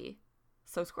valley,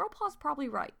 so Squirrelpaw's probably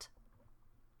right.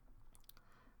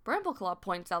 Brambleclaw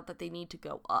points out that they need to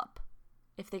go up.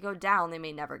 If they go down, they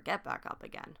may never get back up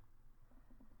again.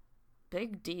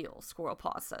 Big deal,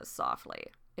 Squirrelpaw says softly,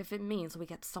 if it means we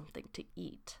get something to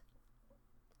eat.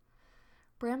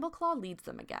 Brambleclaw leads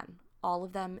them again, all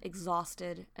of them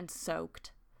exhausted and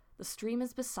soaked. The stream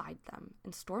is beside them,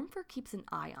 and Stormfur keeps an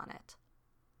eye on it.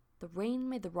 The rain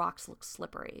made the rocks look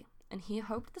slippery, and he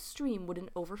hoped the stream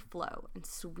wouldn't overflow and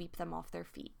sweep them off their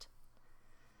feet.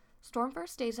 Stormfur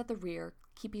stays at the rear,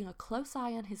 keeping a close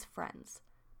eye on his friends,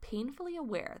 painfully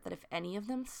aware that if any of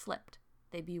them slipped,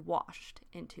 they'd be washed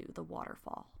into the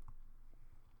waterfall.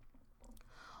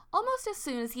 Almost as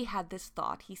soon as he had this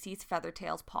thought, he sees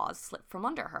Feathertail's paws slip from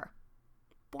under her.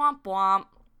 Womp womp.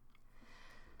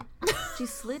 She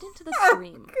slid into the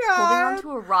stream, holding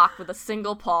onto a rock with a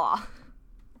single paw.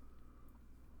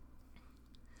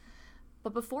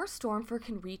 But before Stormfur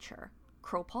can reach her,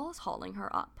 Crowpaw is hauling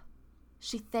her up.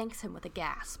 She thanks him with a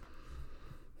gasp.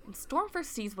 And Stormfur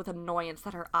sees with annoyance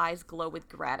that her eyes glow with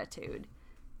gratitude.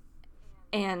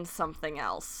 And something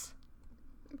else.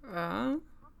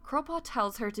 Crowpaw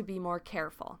tells her to be more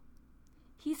careful.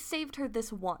 He's saved her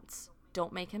this once.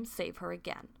 Don't make him save her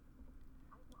again.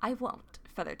 I won't,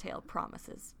 Feathertail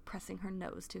promises, pressing her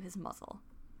nose to his muzzle.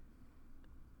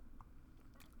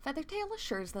 Feathertail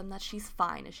assures them that she's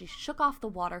fine as she shook off the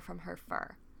water from her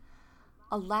fur.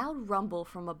 A loud rumble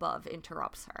from above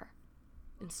interrupts her,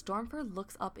 and Stormfur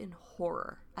looks up in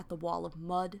horror at the wall of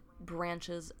mud,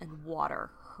 branches, and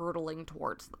water hurtling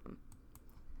towards them.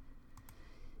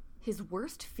 His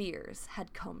worst fears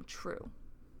had come true.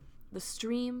 The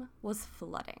stream was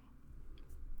flooding.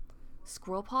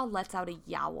 Squirrelpaw lets out a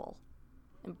yowl,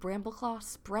 and Brambleclaw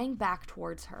sprang back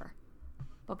towards her.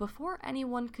 But before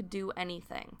anyone could do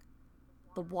anything,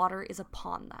 the water is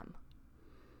upon them.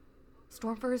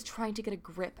 Stormfur is trying to get a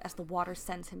grip as the water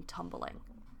sends him tumbling.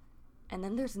 And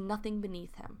then there's nothing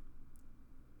beneath him.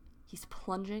 He's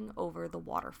plunging over the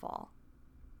waterfall.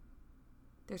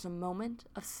 There's a moment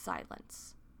of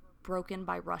silence, broken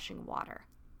by rushing water.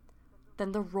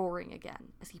 Then the roaring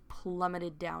again as he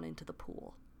plummeted down into the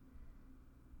pool.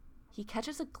 He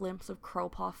catches a glimpse of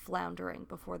Crowpaw floundering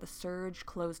before the surge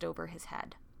closed over his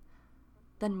head.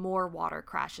 Then more water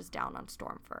crashes down on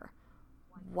Stormfur,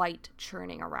 white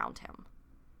churning around him.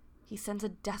 He sends a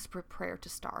desperate prayer to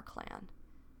StarClan,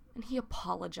 and he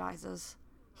apologizes.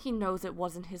 He knows it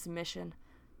wasn't his mission,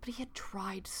 but he had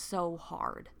tried so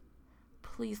hard.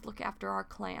 Please look after our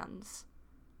clans.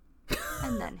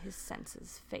 And then his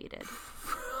senses faded.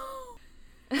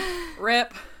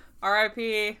 RIP.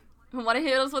 R.I.P. Want to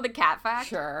hit us with a cat fact?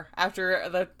 Sure. After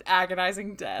the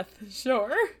agonizing death.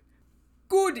 Sure.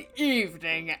 Good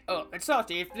evening. Oh, it's not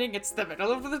evening, it's the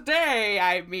middle of the day,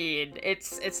 I mean.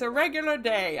 It's a regular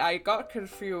day. I got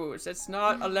confused. It's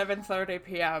not 11:30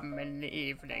 p.m. in the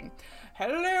evening.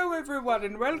 Hello, everyone,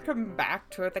 and welcome back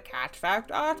to the Cat Fact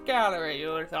Art Gallery.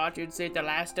 You thought you'd see The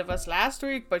Last of Us last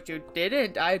week, but you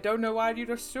didn't. I don't know why you'd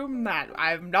assume that.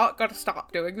 I'm not gonna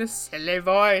stop doing this silly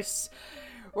voice.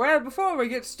 Well, before we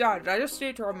get started, I just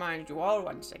need to remind you all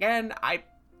once again, I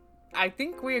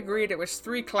think we agreed it was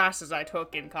 3 classes I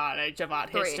took in college of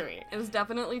art history. It was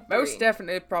definitely 3. Most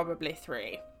definitely probably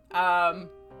 3.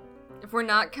 If we're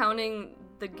not counting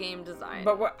the game design.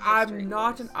 But I'm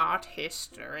not an art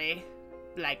history,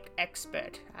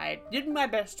 expert. I did my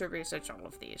best to research all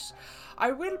of these.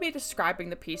 I will be describing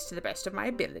the piece to the best of my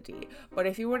ability, but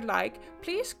if you would like,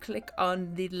 please click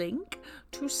on the link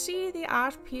to see the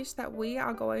art piece that we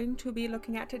are going to be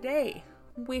looking at today,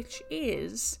 which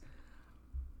is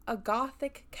A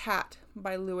Gothic Cat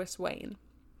by Lewis Wayne.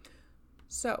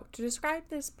 So, to describe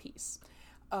this piece,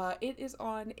 it is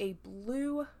on a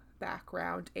blue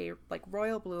background, a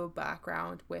royal blue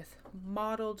background with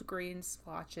mottled green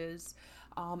splotches,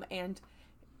 and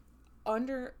on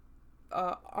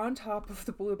top of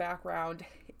the blue background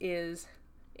is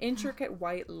intricate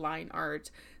white line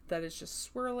art that is just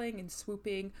swirling and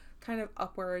swooping kind of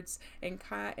upwards and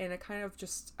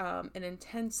an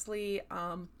intensely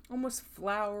almost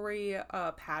flowery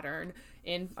pattern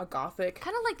in a gothic.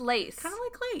 Kind of like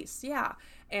lace. Yeah.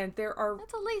 And there are...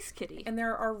 That's a lace kitty. And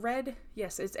there are red...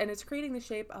 Yes, it's creating the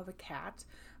shape of a cat.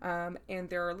 And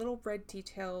there are little red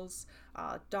details,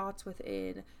 dots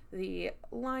within the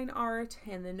line art,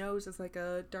 and the nose is like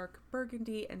a dark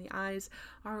burgundy, and the eyes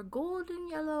are golden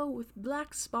yellow with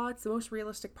black spots. The most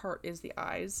realistic part is the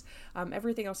eyes.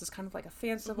 Everything else is kind of like a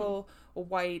fanciful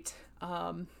white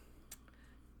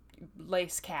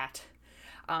lace cat.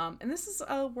 And this is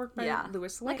a work by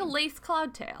Louis Wain. Like a lace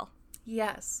cloud tail.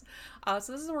 Yes.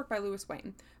 So this is a work by Louis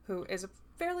Wain, who is a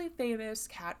fairly famous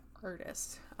cat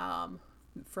artist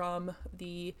from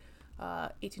the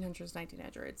 1800s,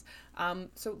 1900s.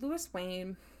 So Louis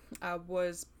Wain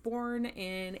was born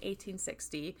in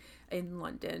 1860 in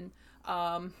London.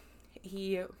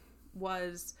 He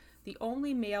was the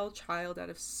only male child out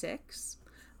of 6.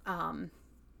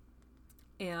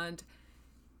 And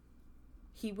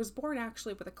he was born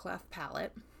actually with a cleft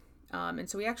palate. And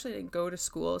so he actually didn't go to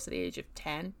school at the age of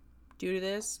 10 due to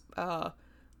this.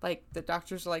 Like, the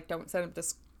doctors are like, don't send him to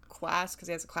class because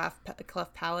he has a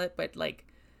cleft palate, but like,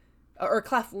 or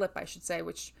cleft lip, I should say,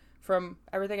 which from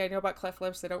everything I know about cleft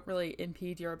lips, they don't really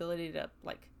impede your ability to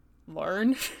like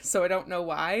learn. So I don't know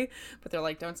why, but they're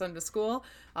like, don't send him to school.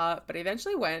 But he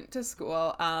eventually went to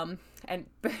school. But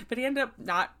he ended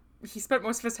up he spent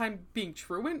most of his time being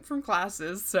truant from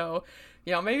classes. So,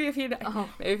 you know, maybe if he'd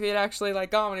actually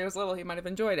like gone when he was little, he might have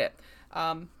enjoyed it.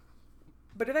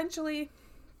 But eventually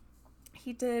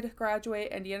he did graduate,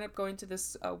 and he ended up going to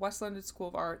this West London School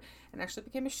of Art and actually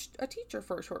became a teacher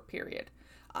for a short period.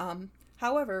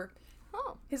 However,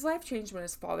 his life changed when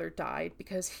his father died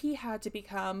because he had to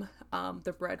become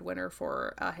the breadwinner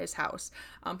for his house.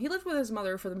 He lived with his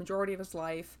mother for the majority of his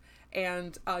life,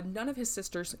 and none of his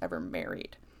sisters ever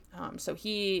married. So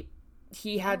he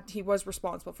was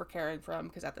responsible for caring for him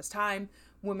because at this time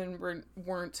women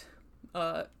weren't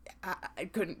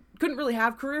couldn't really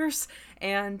have careers,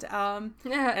 and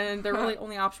their really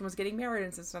only option was getting married,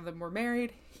 and since none of them were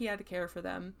married, he had to care for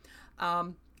them.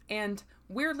 And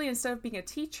weirdly, instead of being a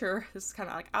teacher, this is kind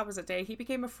of like opposite day, he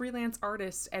became a freelance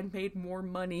artist and made more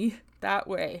money that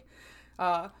way.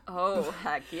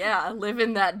 Heck yeah,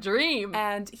 living that dream.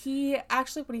 And he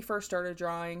actually, when he first started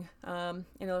drawing and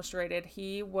illustrated,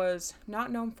 he was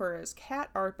not known for his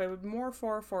cat art, but more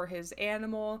for his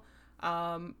animal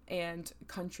and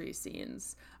country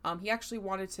scenes. He actually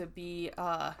wanted to be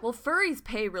well, furries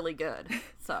pay really good,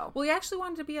 so he actually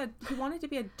wanted to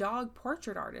be a dog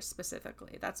portrait artist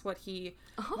specifically. That's what he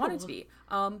wanted to be.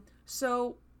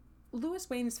 So Louis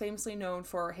Wain is famously known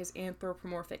for his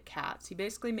anthropomorphic cats. He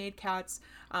basically made cats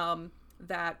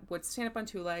that would stand up on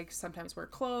 2 legs, sometimes wear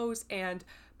clothes, and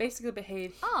basically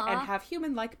behave and have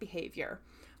human-like behavior.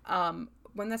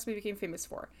 When that's what he became famous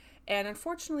for. And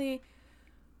unfortunately,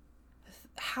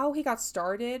 how he got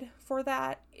started for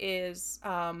that is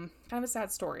kind of a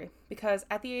sad story, because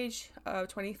at the age of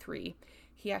 23,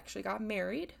 he actually got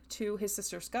married to his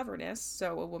sister's governess,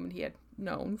 so a woman he had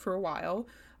known for a while,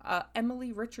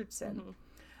 Emily Richardson.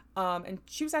 And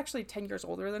she was actually 10 years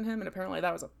older than him, and apparently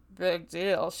that was a big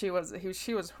deal. She was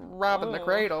robbing the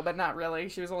cradle, but not really.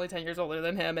 She was only 10 years older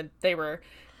than him, and they were...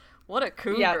 What a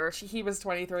cougar. Yeah, he was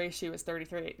 23, she was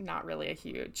 33. Not really a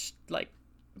huge, like,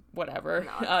 whatever.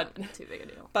 No, not too big a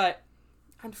deal. But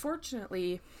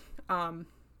unfortunately,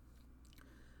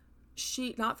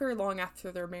 she, not very long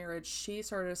after their marriage, she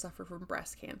started to suffer from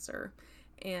breast cancer.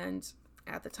 And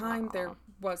at the time, there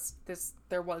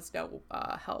was no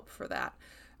help for that.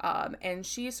 And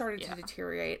she started to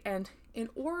deteriorate. And in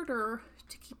order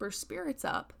to keep her spirits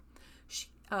up,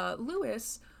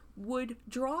 Louis would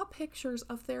draw pictures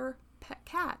of their pet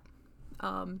cat.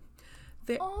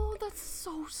 That's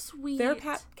so sweet. Their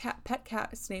pet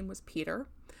cat's name was Peter,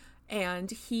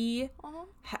 and he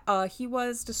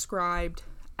was described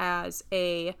as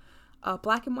a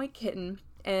black and white kitten,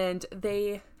 and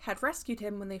they had rescued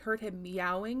him when they heard him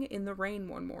meowing in the rain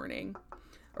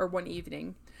one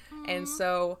evening. And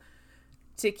so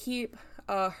to keep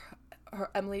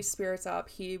Emily's spirits up,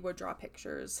 he would draw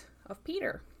pictures of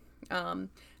Peter.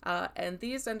 And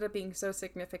these ended up being so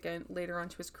significant later on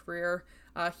to his career.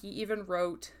 He even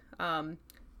wrote,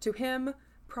 "To him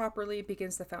properly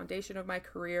begins the foundation of my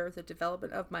career, the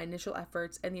development of my initial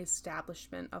efforts, and the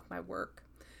establishment of my work."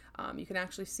 You can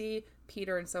actually see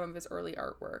Peter in some of his early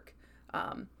artwork.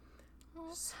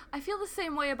 I feel the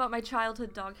same way about my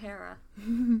childhood dog, Hera.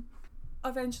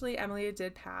 Eventually, Emily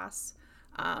did pass.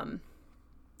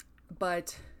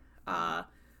 But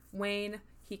Wain,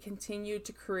 he continued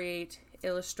to create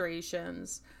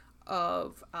illustrations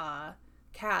of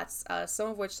cats, some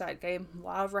of which that gave a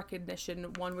lot of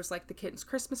recognition. One was like the Kitten's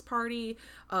Christmas Party,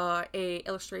 a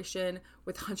illustration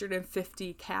with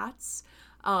 150 cats,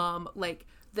 like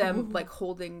them like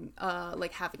holding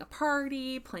like having a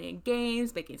party, playing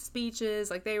games, making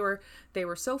speeches. Like they were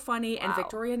so funny. Wow. And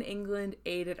Victorian England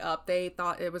ate it up. They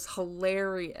thought it was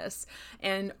hilarious.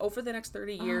 And over the next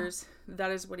 30 years,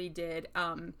 that is what he did.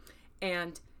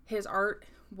 And his art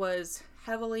was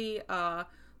heavily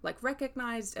like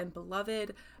recognized and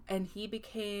beloved, and he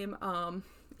became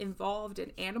involved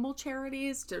in animal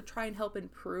charities to try and help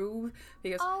improve,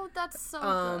 because that's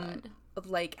so good, of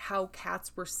like how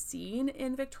cats were seen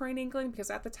in Victorian England,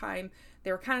 because at the time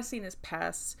they were kind of seen as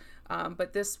pests,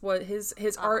 but this was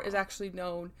his art is actually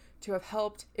known to have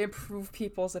helped improve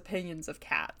people's opinions of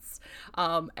cats,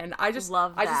 and I just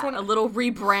love that. I just want a little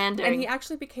rebranding. And he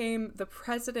actually became the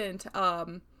president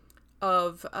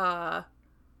of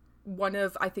one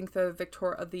of, I think,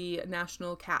 the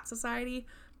National Cat Society.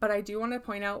 But I do want to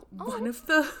point out one of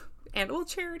the animal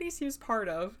charities he was part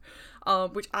of,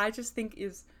 which I just think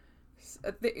is,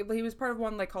 he was part of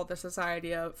one like called the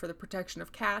Society for the Protection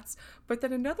of Cats, but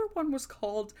then another one was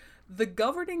called the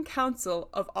Governing Council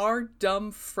of Our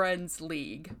Dumb Friends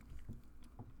League.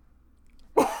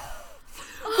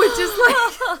 Which is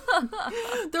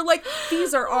like, they're like,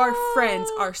 these are our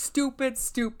friends, our stupid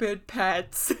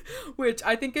pets. Which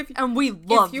I think and we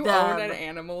love if you them. Own an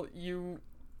animal, you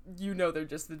know they're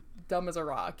just the dumb as a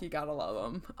rock. You gotta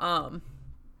love them.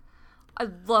 I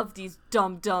love these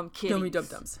dumb kitties. Dummy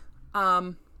dum-dums.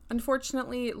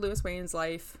 Unfortunately, Louis Wain's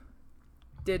life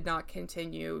did not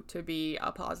continue to be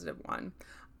a positive one.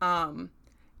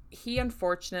 He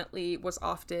unfortunately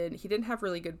he didn't have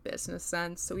really good business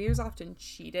sense, so he was often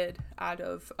cheated out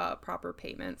of proper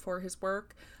payment for his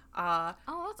work.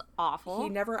 That's awful. He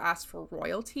never asked for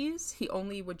royalties. He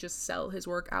only would just sell his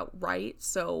work outright,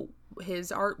 so his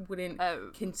art wouldn't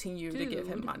continue to give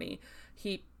him money.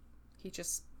 He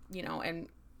just,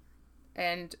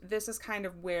 and this is kind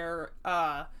of where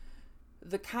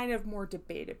the kind of more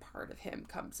debated part of him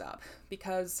comes up,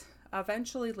 because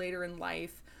eventually later in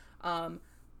life,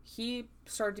 he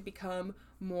started to become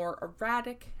more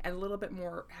erratic and a little bit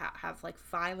more have like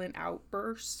violent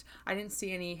outbursts. I didn't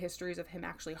see any histories of him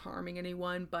actually harming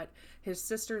anyone, but his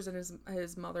sisters and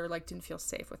his mother like didn't feel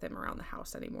safe with him around the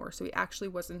house anymore. So he actually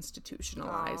was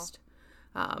institutionalized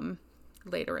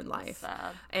later in life.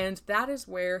 Sad. And that is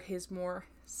where his more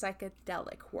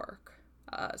psychedelic work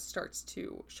starts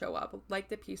to show up. Like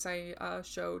the piece I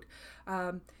showed.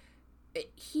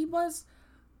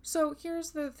 So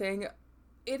here's the thing.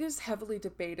 It is heavily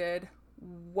debated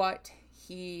what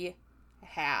he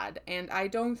had, and I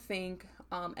don't think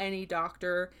any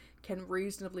doctor can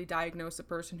reasonably diagnose a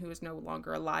person who is no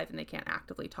longer alive and they can't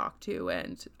actively talk to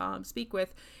and speak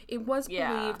with. It was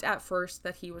believed at first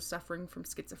that he was suffering from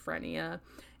schizophrenia,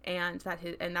 and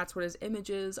that's what his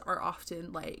images are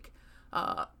often like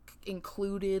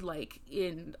included like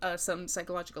in some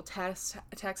psychological texts.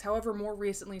 However, more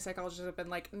recently psychologists have been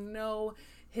like, no,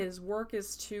 his work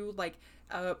is too like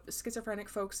schizophrenic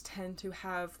folks tend to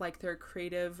have like their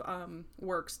creative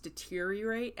works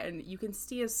deteriorate, and you can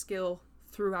see his skill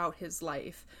throughout his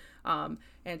life, and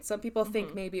some people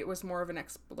think maybe it was more of an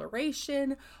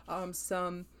exploration.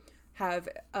 Some have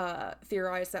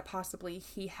theorized that possibly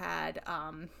he had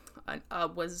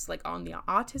was like on the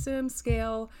autism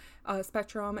scale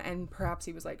spectrum, and perhaps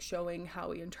he was like showing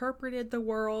how he interpreted the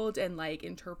world and like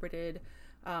interpreted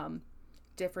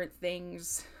different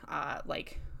things,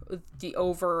 like the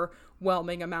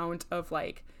overwhelming amount of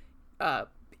like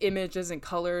images and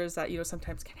colors that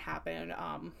sometimes can happen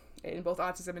in both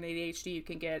autism and ADHD. You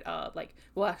can get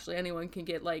actually anyone can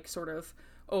get like sort of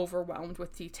overwhelmed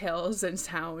with details and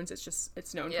sounds.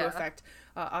 It's known to affect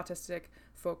autistic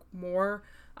folk more,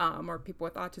 or people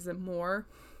with autism more,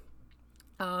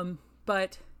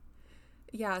 but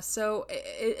yeah, so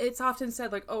it's often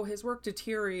said like, oh, his work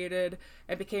deteriorated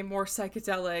and became more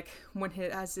psychedelic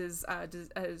as his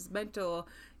mental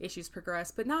issues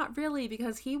progressed, but not really,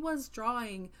 because he was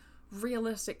drawing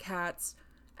realistic cats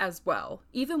as well.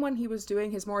 Even when he was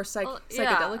doing his more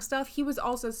psychedelic stuff, he was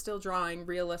also still drawing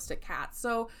realistic cats.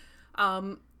 So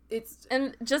and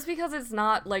just because it's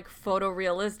not like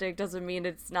photorealistic doesn't mean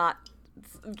it's not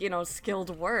skilled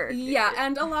work. Yeah,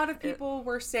 and a lot of people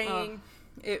were saying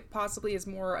it possibly is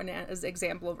more an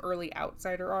example of early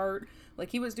outsider art. Like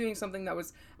he was doing something that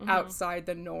was outside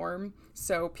the norm,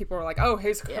 so people were like, oh,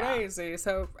 he's crazy.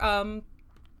 So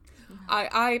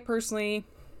I personally,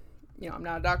 I'm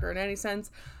not a doctor in any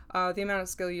sense. The amount of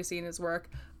skill you see in his work,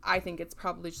 I think it's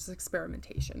probably just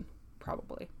experimentation,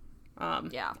 probably.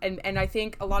 And I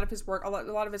think a lot of his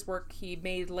work he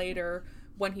made later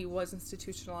when he was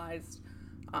institutionalized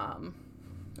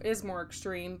is more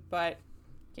extreme, but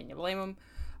can you blame him?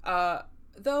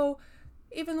 Though,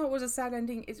 even though it was a sad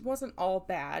ending, it wasn't all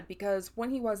bad, because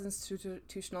when he was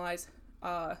institutionalized,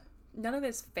 none of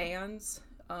his fans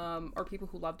or people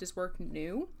who loved his work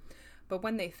knew. But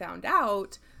when they found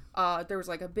out, there was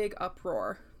like a big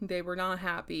uproar. They were not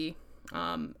happy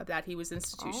that he was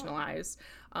institutionalized.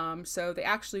 So they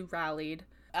actually rallied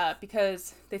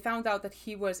because they found out that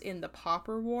he was in the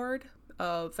pauper ward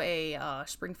of a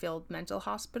Springfield mental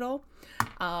hospital.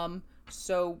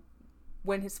 So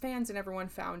when his fans and everyone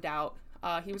found out,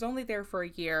 he was only there for a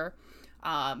year,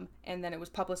 and then it was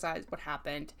publicized what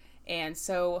happened. And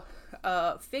so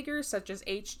figures such as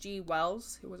H.G.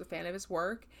 Wells, who was a fan of his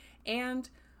work, and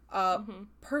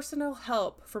personal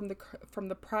help from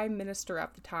the Prime Minister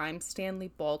at the time,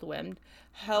 Stanley Baldwin,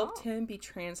 helped him be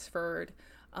transferred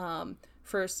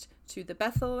first to the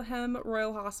Bethlehem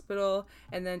Royal Hospital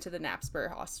and then to the Knapsbury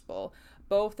Hospital,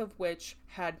 both of which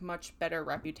had much better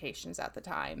reputations at the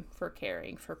time for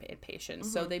caring for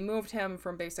patients. So they moved him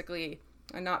from basically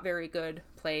a not very good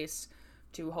place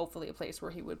to hopefully a place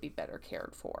where he would be better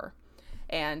cared for.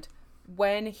 And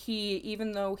when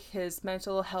even though his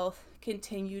mental health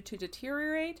continued to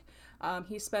deteriorate,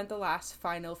 he spent the last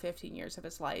final 15 years of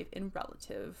his life in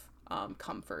relative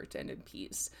comfort and in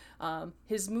peace.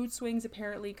 His mood swings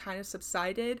apparently kind of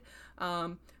subsided,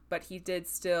 but he did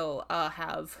still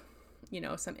have,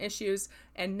 some issues.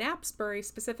 And Knapsbury,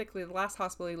 specifically the last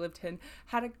hospital he lived in,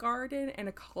 had a garden and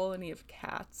a colony of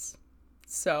cats.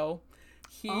 So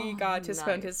he got to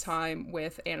spend his time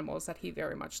with animals that he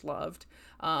very much loved.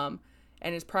 And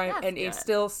his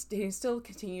he still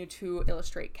continued to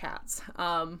illustrate cats.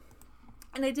 And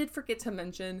I did forget to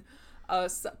mention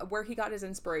where he got his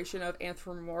inspiration of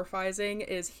anthropomorphizing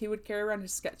is he would carry around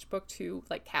his sketchbook to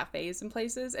like cafes and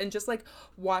places and just like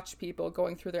watch people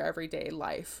going through their everyday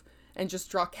life and just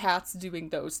draw cats doing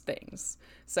those things.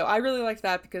 So I really like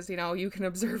that because, you can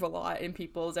observe a lot in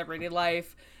people's everyday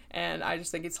life, and I just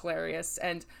think it's hilarious.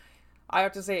 And I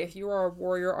have to say, if you are a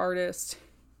warrior artist,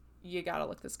 you gotta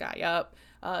look this guy up.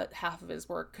 Half of his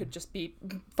work could just be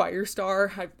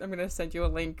Firestar. I'm gonna send you a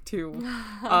link to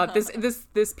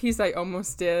this piece I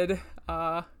almost did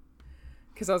because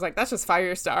I was like, that's just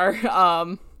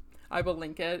Firestar. I will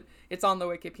link it. It's on the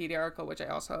Wikipedia article, which I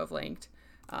also have linked.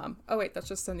 Oh wait, that's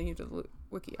just sending you to the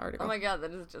wiki article. Oh my god,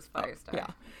 that is just Firestar. Yeah.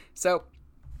 So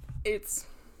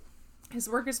his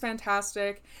work is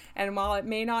fantastic, and while it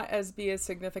may not be as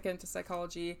significant to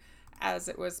psychology as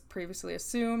it was previously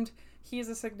assumed, he is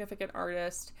a significant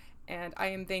artist, and I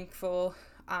am thankful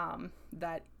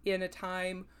that in a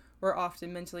time where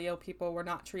often mentally ill people were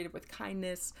not treated with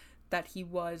kindness, that he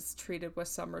was treated with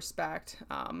some respect.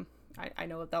 I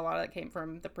know that a lot of that came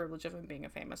from the privilege of him being a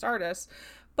famous artist,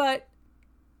 but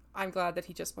I'm glad that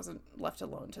he just wasn't left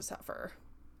alone to suffer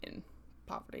in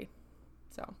poverty.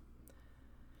 So,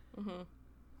 all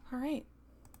right,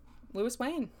 Louis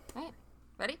Wain. All right,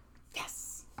 ready?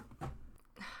 Yes.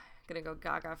 Gonna go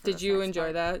gaga for Did you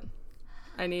enjoy that?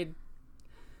 I need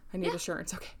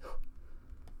assurance. Okay.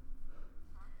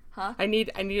 Huh? I need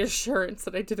assurance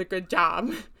that I did a good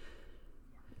job.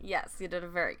 Yes, you did a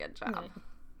very good job.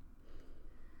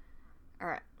 All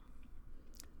right.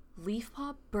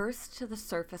 Leafpaw bursts to the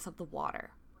surface of the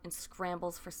water and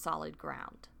scrambles for solid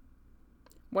ground.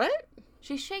 What?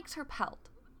 She shakes her pelt.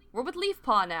 We're with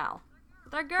Leafpaw now.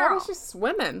 With our girl. How is she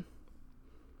swimming?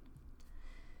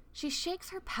 She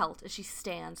shakes her pelt as she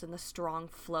stands in the strong,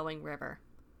 flowing river.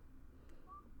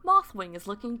 Mothwing is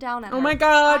looking down at her. Oh my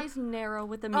god! Eyes narrow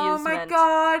with amusement. Oh my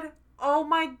god! Oh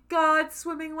my god!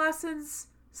 Swimming lessons!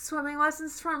 Swimming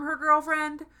lessons from her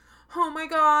girlfriend! Oh my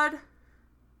god!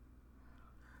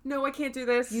 No, I can't do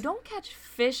this. You don't catch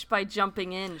fish by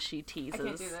jumping in, she teases. I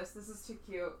can't do this. This is too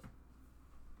cute.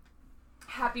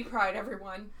 Happy Pride,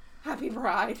 everyone. Happy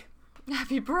Pride.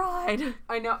 Happy Pride.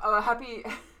 I know. Happy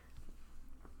Pride.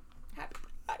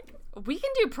 We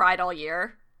can do Pride all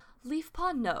year.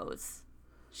 Leafpaw knows.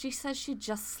 She says she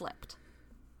just slipped.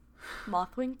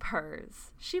 Mothwing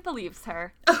purrs. She believes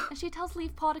her, and she tells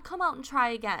Leafpaw to come out and try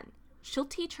again. She'll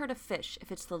teach her to fish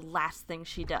if it's the last thing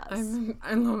she does.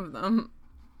 I love them.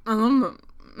 I love them.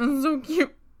 It's so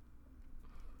cute.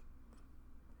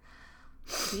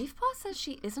 Leafpaw says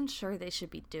she isn't sure they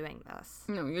should be doing this.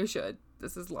 No, you should.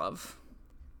 This is love.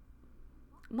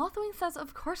 Mothwing says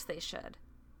of course they should.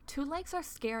 Two Legs are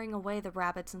scaring away the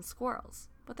rabbits and squirrels,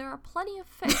 but there are plenty of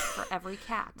fish for every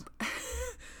cat.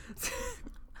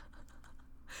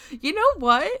 You know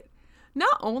what?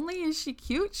 Not only is she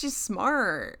cute, she's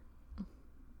smart.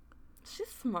 She's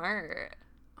smart.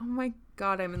 Oh my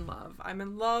god, I'm in love. I'm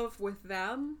in love with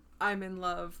them. I'm in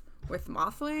love with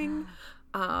Mothwing.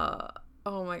 Oh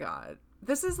my god.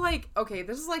 This is like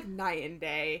night and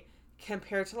day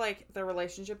compared to like the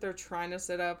relationship they're trying to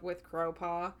set up with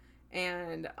Crowpaw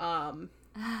and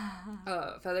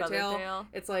Feathertail.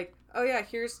 It's like, oh yeah,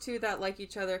 here's two that like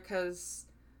each other because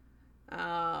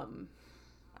I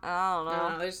don't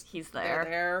know. He's there. They're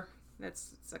there.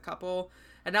 It's a couple.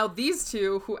 And now these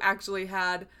two who actually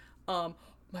had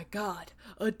my god,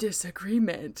 a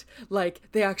disagreement. Like,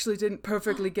 they actually didn't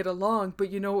perfectly get along,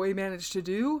 but you know what we managed to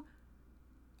do?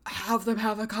 Have them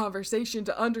have a conversation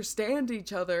to understand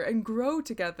each other and grow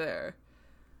together.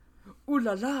 Ooh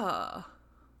la la.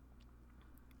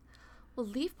 Well,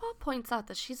 Leafpaw points out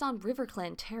that she's on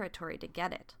RiverClan territory to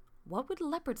get it. What would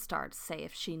Leopardstar say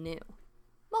if she knew?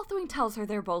 Mothwing tells her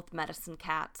they're both medicine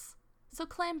cats, so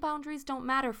clan boundaries don't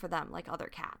matter for them like other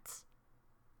cats.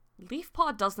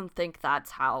 Leafpaw doesn't think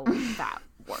that's how that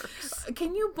works.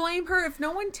 Can you blame her? If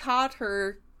no one taught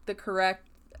her the correct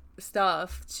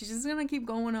stuff, she's just gonna keep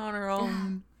going on her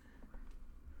own.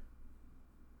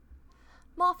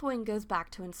 Mothwing goes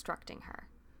back to instructing her,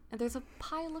 and there's a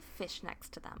pile of fish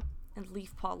next to them, and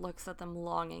Leafpaw looks at them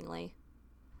longingly.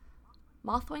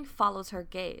 Mothwing follows her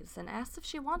gaze and asks if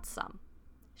she wants some.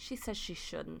 She says she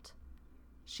shouldn't.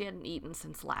 She hadn't eaten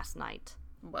since last night.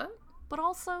 What? But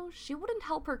also, she wouldn't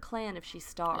help her clan if she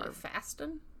starved. You're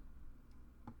fasting?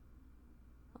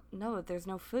 No, there's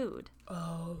no food.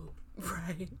 Oh,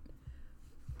 right.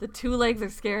 The two legs are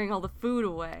scaring all the food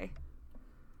away.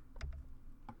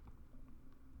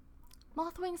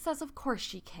 Mothwing says of course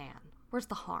she can. Where's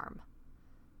the harm?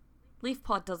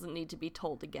 Leafpaw doesn't need to be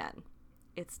told again.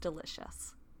 It's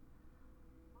delicious.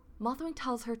 Mothwing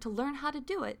tells her to learn how to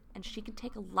do it, and she can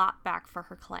take a lot back for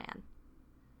her clan.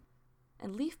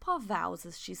 And Leafpaw vows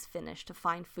as she's finished to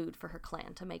find food for her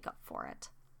clan to make up for it.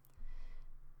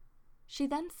 She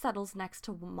then settles next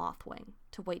to Mothwing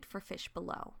to wait for fish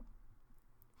below.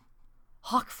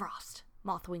 Hawkfrost!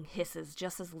 Mothwing hisses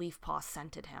just as Leafpaw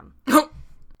scented him.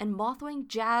 And Mothwing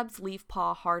jabs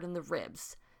Leafpaw hard in the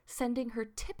ribs, sending her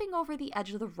tipping over the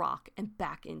edge of the rock and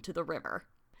back into the river.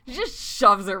 She just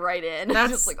shoves her right in.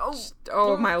 That's just like,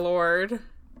 oh my lord.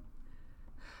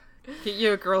 Get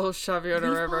you a girl who'll shove you in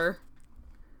a river.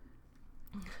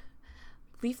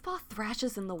 Leafpaw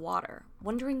thrashes in the water,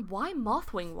 wondering why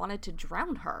Mothwing wanted to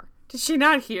drown her. Did she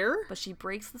not hear? But she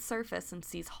breaks the surface and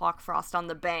sees Hawkfrost on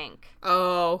the bank.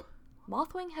 Oh.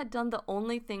 Mothwing had done the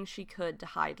only thing she could to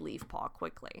hide Leafpaw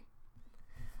quickly.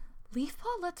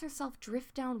 Leafpaw lets herself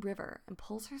drift downriver and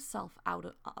pulls herself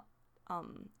out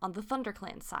on the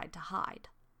ThunderClan side to hide.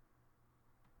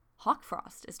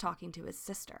 Hawkfrost is talking to his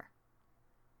sister.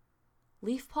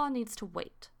 Leafpaw needs to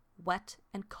wait, wet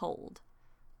and cold,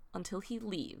 until he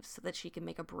leaves so that she can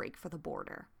make a break for the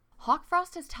border.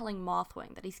 Hawkfrost is telling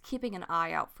Mothwing that he's keeping an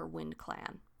eye out for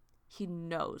WindClan. He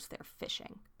knows they're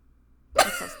fishing. He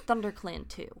says ThunderClan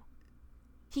too.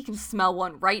 He can smell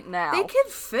one right now. They can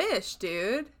fish,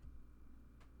 dude.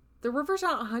 The river's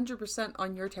not 100%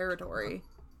 on your territory.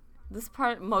 This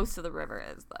part, most of the river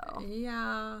is, though.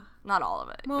 Yeah. Not all of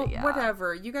it, well, but yeah.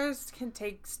 Whatever. You guys can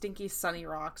take stinky Sunny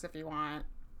Rocks if you want.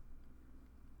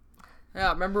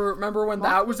 Yeah, remember when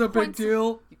that was a big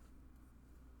deal?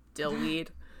 Dillweed.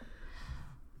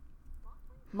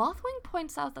 Mothwing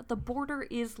points out that the border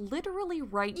is literally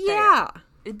right there. Yeah.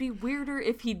 It'd be weirder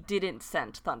if he didn't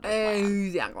send ThunderClan.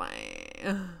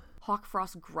 Exactly.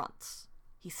 Hawkfrost grunts.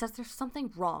 He says there's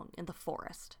something wrong in the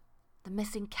forest. The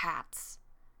missing cats.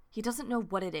 He doesn't know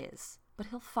what it is, but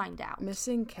he'll find out.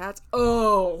 Missing cats?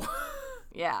 Oh.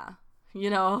 Yeah. You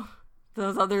know,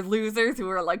 those other losers who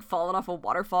are like falling off a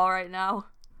waterfall right now.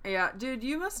 Yeah, dude,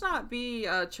 you must not be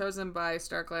chosen by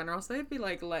StarClan, or else they'd be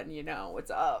like letting you know what's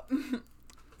up.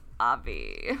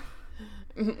 Avi.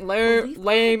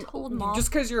 Lame.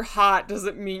 Just because you're hot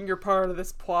doesn't mean you're part of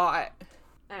this plot.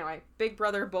 Anyway, big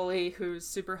brother bully who's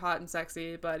super hot and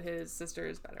sexy, but his sister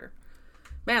is better.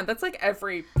 Man, that's like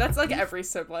every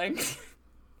sibling.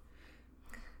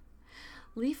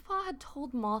 Leafpaw had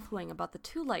told Mothwing about the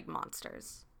two-leg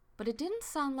monsters, but it didn't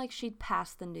sound like she'd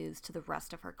passed the news to the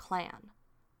rest of her clan.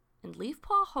 And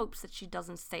Leafpaw hopes that she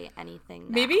doesn't say anything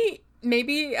now.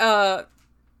 Maybe,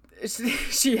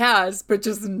 she has, but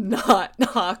just not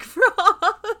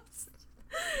Hawkfrost.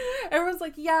 Everyone's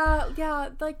like, yeah,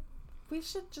 like, we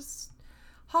should just...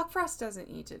 Hawkfrost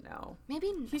doesn't need to know.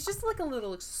 Maybe... He's just like a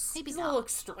little... Maybe a little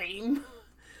extreme.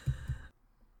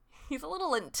 He's a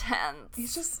little intense.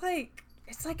 He's just like...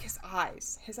 It's like his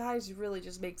eyes. His eyes really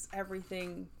just makes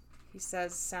everything he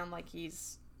says sound like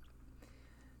he's...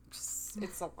 Just,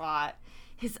 it's a lot.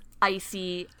 His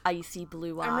icy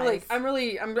blue eyes.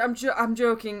 I'm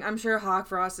joking. I'm sure Hawk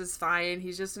Frost is fine.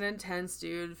 He's just an intense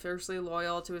dude, fiercely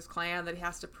loyal to his clan that he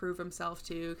has to prove himself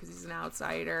to because he's an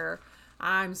outsider.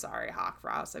 I'm sorry, Hawk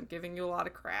Frost. I'm giving you a lot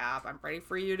of crap. I'm ready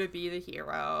for you to be the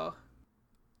hero.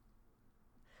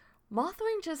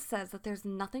 Mothwing just says that there's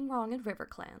nothing wrong in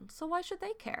RiverClan, so why should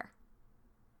they care?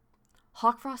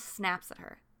 Hawk Frost snaps at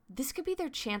her. This could be their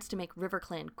chance to make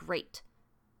RiverClan great.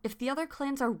 If the other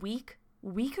clans are weak,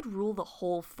 we could rule the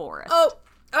whole forest. Oh,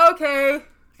 okay.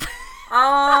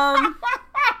 Wow.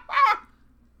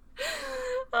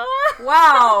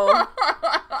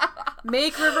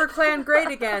 Make RiverClan great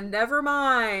again. Never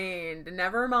mind.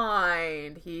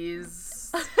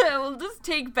 We'll just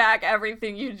take back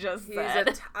everything you just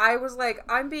said. I was like,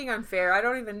 I'm being unfair. I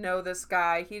don't even know this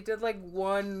guy. He did like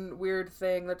one weird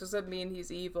thing. That doesn't mean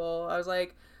he's evil. I was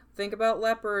like, think about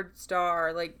Leopard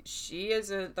Star. Like, she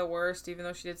isn't the worst, even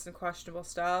though she did some questionable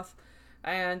stuff.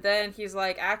 And then he's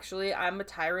like, actually, I'm a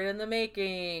tyrant in the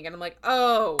making. And I'm like,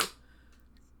 oh,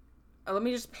 let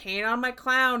me just paint on my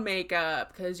clown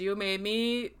makeup, because you've made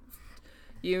me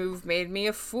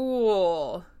a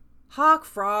fool. Hawk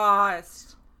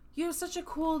Frost, you have such a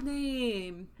cool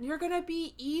name. You're gonna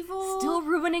be evil? Still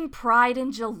ruining Pride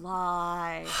in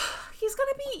July. He's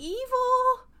gonna be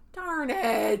evil? Darn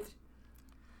it.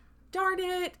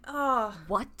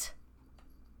 What?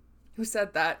 Who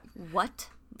said that? What?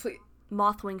 Please.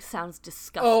 Mothwing sounds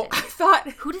disgusted. Oh, I thought...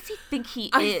 Who does he think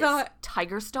he is?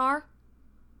 Tiger Star?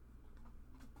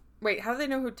 Wait, how do they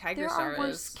know who Tiger Star is? There are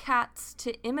worse cats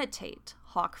to imitate,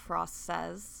 Hawk Frost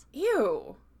says.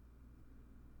 Ew.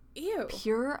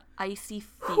 Pure icy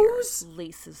fear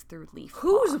laces through Leaf Paw.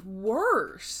 Who's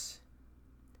worse?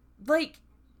 Like...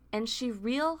 And she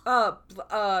who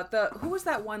was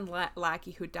that one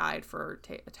lackey who died for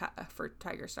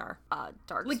Tiger Star?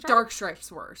 Darkstripe?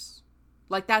 Darkstripe's worse.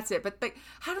 Like, that's it. But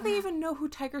how do they even know who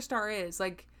Tiger Star is?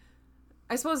 Like,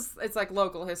 I suppose it's like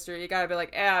local history. You gotta be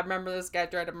like, I remember this guy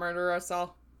tried to murder us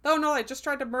all. Oh no, I just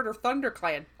tried to murder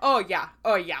ThunderClan. Oh yeah.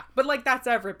 But like, that's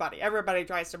everybody. Everybody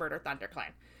tries to murder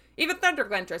ThunderClan. Even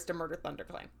ThunderClan tries to murder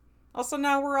ThunderClan. Also,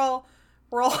 now we're all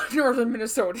northern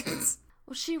Minnesotans.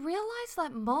 Well, she realized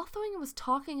that Mothwing was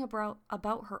talking about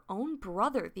her own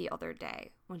brother the other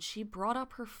day when she brought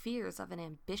up her fears of an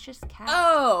ambitious cat.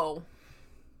 Oh.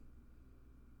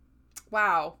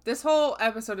 Wow. This whole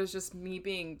episode is just me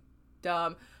being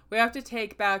dumb. We have to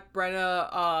take back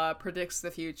Brenna predicts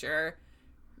the future.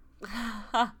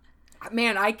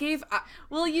 Man,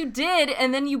 well, you did,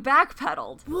 and then you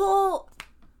backpedaled. Well...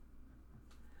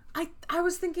 I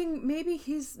was thinking maybe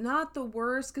he's not the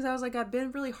worst, because I was like, I've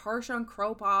been really harsh on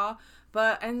Crowpaw,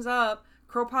 but ends up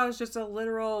Crowpaw is just a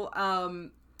literal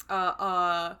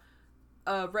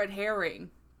red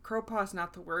herring. Crowpaw's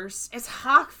not the worst. It's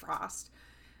Hawk Frost.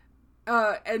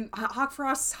 And Hawk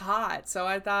Frost's hot, so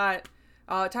I thought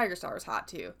Tiger Star is hot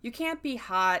too. You can't be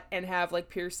hot and have like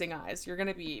piercing eyes. You're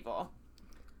gonna be evil.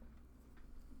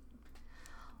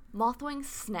 Mothwing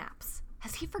snaps.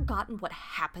 Has he forgotten what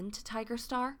happened to Tiger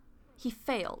Star? He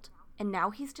failed, and now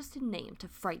he's just a name to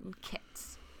frighten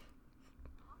kits.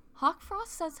 Hawk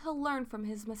Frost says he'll learn from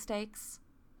his mistakes.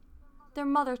 Their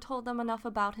mother told them enough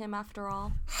about him after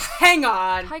all. Hang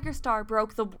on! Tiger Star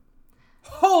broke the...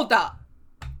 Hold up!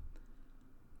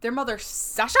 Their mother,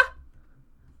 Sasha?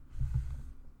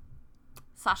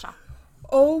 Sasha.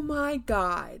 Oh my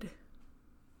god.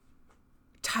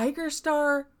 Tiger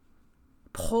Star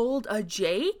pulled a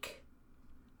Jake?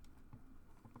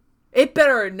 It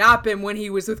better have not been when he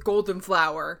was with Golden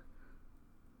Flower.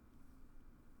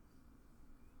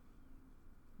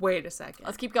 Wait a second.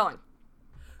 Let's keep going.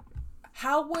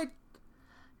 How would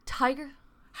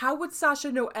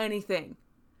Sasha know anything?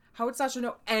 How would Sasha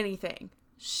know anything?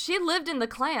 She lived in the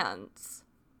clans.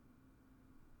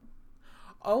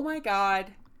 Oh my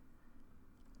god.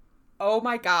 Oh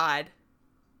my god.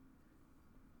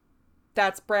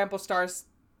 That's Bramblestar's...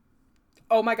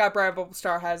 Oh my god,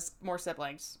 Bramblestar has more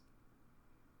siblings.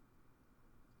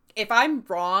 If I'm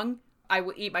wrong, I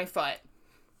will eat my foot.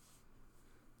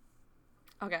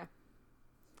 Okay.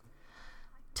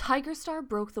 Tiger Star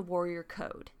broke the warrior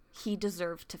code. He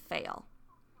deserved to fail.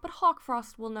 But Hawk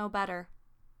Frost will know better.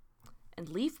 And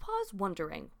Leaf Paw's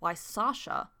wondering why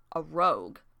Sasha, a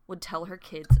rogue, would tell her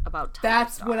kids about Tiger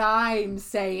That's Star. What I'm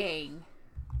saying.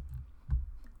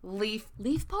 Leaf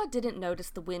Paw didn't notice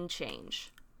the wind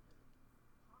change.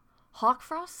 Hawk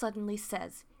Frost suddenly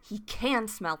says he can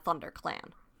smell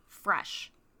ThunderClan.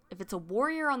 Fresh. If it's a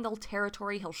warrior on their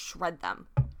territory, he'll shred them.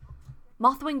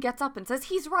 Mothwing gets up and says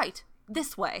he's right.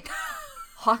 This way.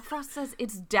 Hawk Frost says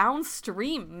it's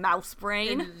downstream, mouse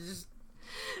brain.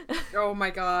 Oh my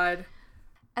god.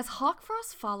 As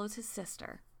Hawkfrost follows his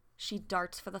sister, she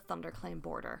darts for the ThunderClan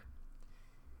border.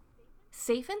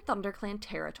 Safe in ThunderClan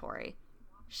territory,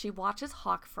 she watches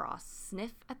Hawkfrost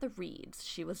sniff at the reeds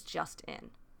she was just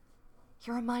in.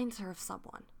 He reminds her of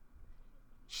someone.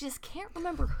 She just can't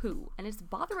remember who, and it's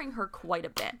bothering her quite a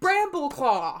bit.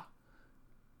 Brambleclaw!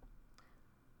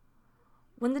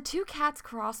 When the two cats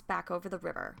cross back over the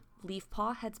river,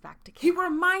 Leafpaw heads back to camp. He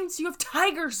reminds you of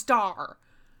Tigerstar!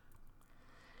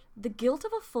 The guilt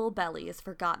of a full belly is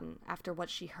forgotten after what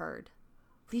she heard.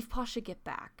 Leafpaw should get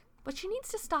back, but she needs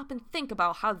to stop and think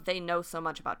about how they know so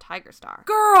much about Tigerstar.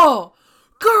 Girl!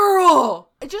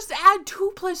 Just add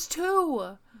 2 +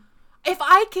 2. If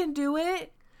I can do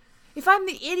it, if I'm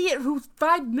the idiot who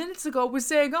 5 minutes ago was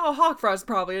saying, oh, Hawkfrost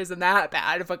probably isn't that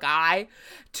bad of a guy,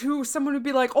 to someone who'd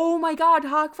be like, oh my god,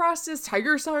 Hawkfrost is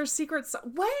Tigerstar's secret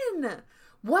son.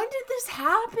 When did this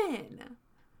happen?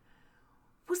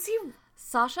 Was he...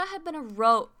 Sasha had been a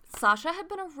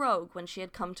rogue when she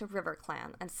had come to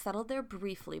RiverClan and settled there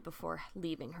briefly before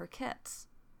leaving her kits.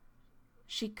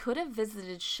 She could have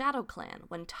visited ShadowClan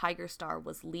when Tigerstar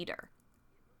was leader.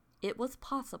 It was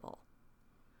possible.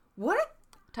 What?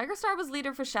 Tigerstar was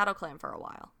leader for ShadowClan for a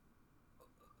while.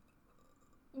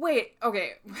 Wait,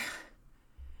 okay.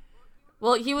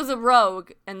 Well, he was a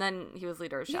rogue, and then he was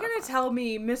leader of ShadowClan. You're gonna tell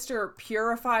me Mr.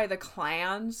 Purify the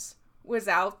Clans was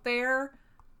out there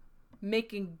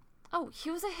making... Oh, he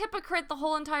was a hypocrite the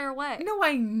whole entire way. No,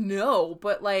 I know,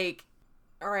 but like...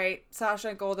 Alright, Sasha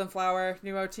and Goldenflower,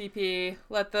 new OTP,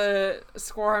 let the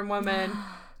Scorn women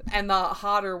and the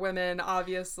hotter women,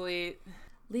 obviously...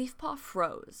 Leafpaw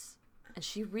froze, and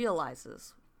she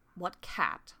realizes what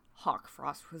cat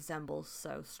Hawkfrost resembles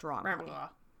so strongly.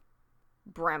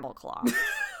 Brambleclaw.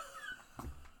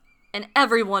 And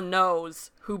everyone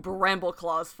knows who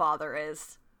Brambleclaw's father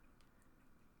is.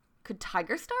 Could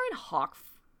Tigerstar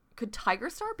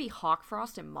be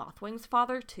Hawkfrost and Mothwing's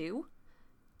father too?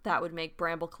 That would make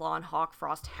Brambleclaw and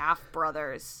Hawkfrost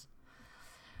half-brothers.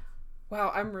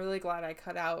 Wow, I'm really glad I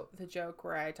cut out the joke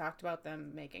where I talked about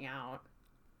them making out.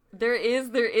 There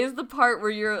is the part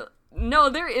where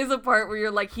there is a part where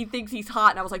you're like, he thinks he's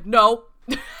hot, and I was like, no.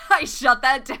 I shut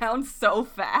that down so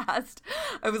fast.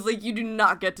 I was like, you do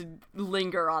not get to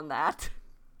linger on that.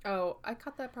 Oh, I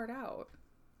cut that part out.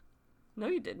 No,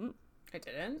 you didn't. I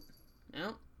didn't?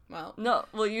 No. Well. No,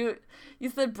 well, you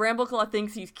said Brambleclaw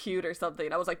thinks he's cute or something,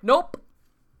 and I was like, nope.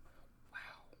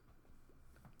 Wow.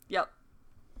 Yep.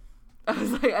 I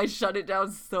was like, I shut it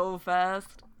down so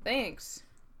fast. Thanks.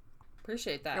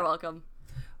 Appreciate that. You're welcome.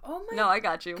 Oh my No, I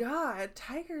got you. God,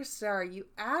 Tigerstar, you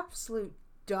absolute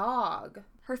dog.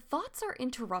 Her thoughts are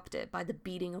interrupted by the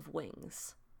beating of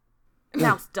wings.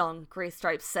 Mouse dung,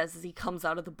 Graystripe says as he comes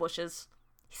out of the bushes.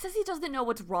 He says he doesn't know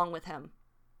what's wrong with him,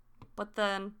 but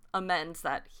then amends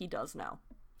that he does know.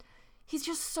 He's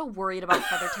just so worried about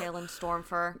Feathertail and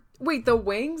Stormfur. Wait, the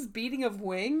wings? Beating of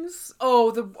wings?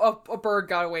 Oh, a bird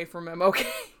got away from him. Okay.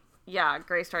 Yeah,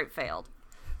 Graystripe failed.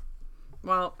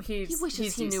 Well, he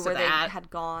wishes he knew where they had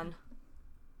gone.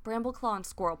 Brambleclaw and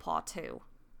Squirrelpaw too.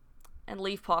 And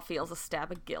Leafpaw feels a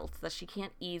stab of guilt that she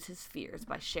can't ease his fears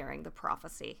by sharing the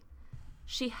prophecy.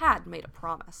 She had made a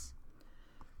promise.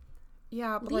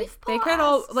 Yeah, but like, they could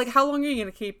all, like, how long are you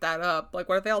gonna keep that up? Like,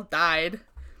 what if they all died?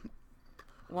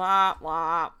 Wah,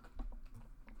 wah.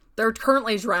 They're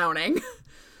currently drowning.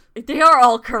 They are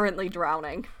all currently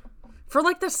drowning. For,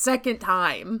 like, the second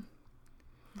time.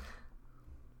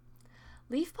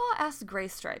 Leafpaw asked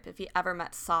Graystripe if he ever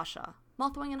met Sasha,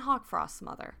 Mothwing and Hawkfrost's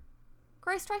mother.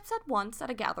 Graystripe said once at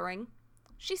a gathering.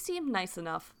 She seemed nice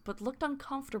enough, but looked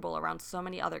uncomfortable around so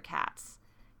many other cats.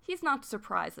 He's not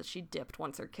surprised that she dipped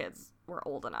once her kids were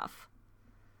old enough.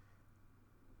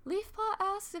 Leafpaw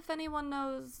asks if anyone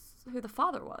knows who the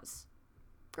father was.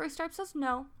 Graystripe says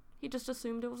no. He just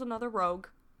assumed it was another rogue.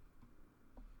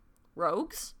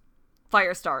 Rogues?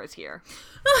 Firestar is here.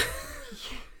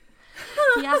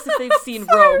 He asks if they've seen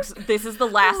rogues. This is the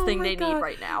last thing they need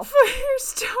right now.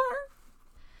 Firestar!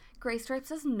 Graystripe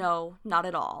says no, not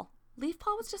at all.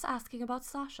 Leafpaw was just asking about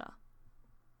Sasha.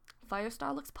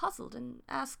 Firestar looks puzzled and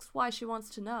asks why she wants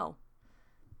to know.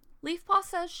 Leafpaw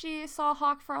says she saw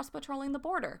Hawkfrost patrolling the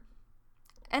border.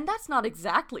 And that's not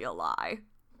exactly a lie.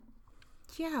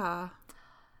 Yeah.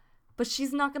 But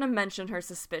she's not going to mention her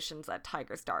suspicions that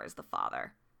Tigerstar is the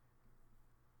father.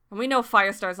 And we know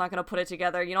Firestar's not going to put it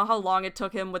together. You know how long it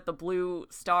took him with the blue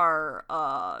star,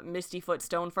 Mistyfoot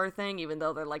Stonefur thing, even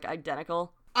though they're, like,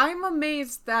 identical? I'm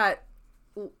amazed that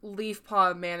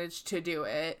Leafpaw managed to do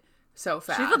it so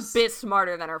fast. She's a bit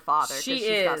smarter than her father.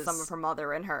 She's got some of her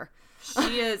mother in her.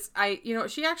 She is.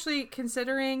 She actually,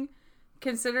 considering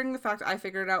considering the fact I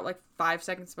figured it out like 5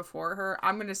 seconds before her,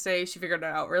 I'm gonna say she figured it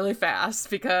out really fast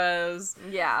because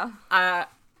I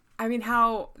mean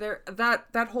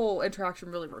that whole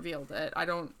interaction really revealed it. I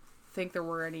don't think there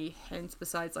were any hints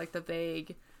besides like the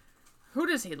vague, who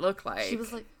does he look like? She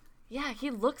was like, yeah, he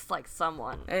looks like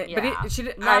someone. But she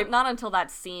did not until that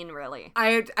scene, really.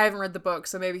 I haven't read the book,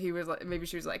 so maybe she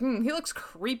was like, he looks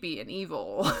creepy and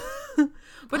evil.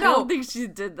 But I don't think she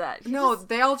did that.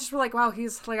 They all just were like, wow,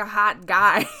 he's like a hot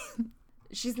guy.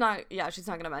 she's not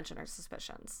gonna mention her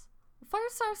suspicions.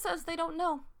 Firestar says they don't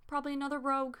know. Probably another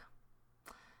rogue.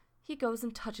 He goes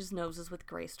and touches noses with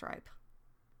Graystripe.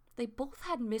 They both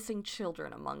had missing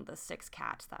children among the 6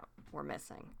 cats that were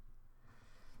missing.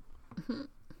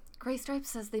 Graystripe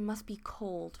says they must be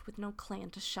cold with no clan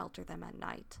to shelter them at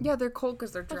night. Yeah, they're cold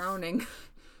because they're drowning.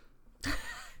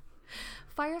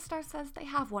 Firestar says they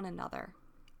have one another,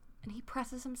 and he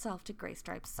presses himself to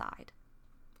Graystripe's side.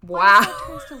 Wow. Firestar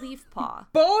turns to Leafpaw.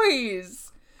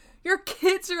 Boys! Your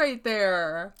kid's right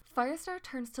there! Firestar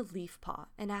turns to Leafpaw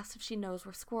and asks if she knows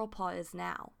where Squirrelpaw is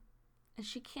now, and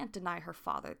she can't deny her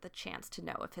father the chance to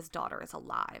know if his daughter is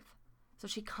alive, so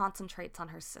she concentrates on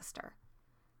her sister.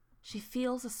 She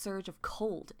feels a surge of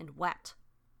cold and wet.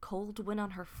 Cold wind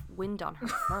on her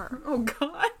fur. Oh,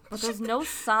 God. But there's no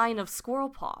sign of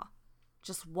Squirrelpaw.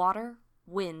 Just water,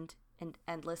 wind, and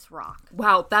endless rock.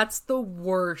 Wow, that's the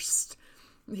worst.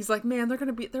 He's like, man,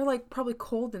 they're like probably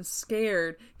cold and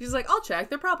scared. He's like, I'll check.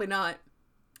 They're probably not.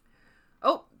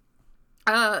 Oh.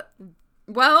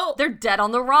 Well. They're dead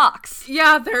on the rocks.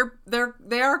 Yeah,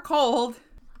 they are cold.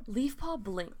 Leafpaw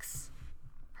blinks.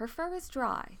 Her fur is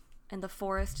dry. And the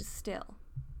forest is still.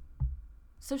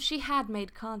 So she had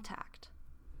made contact.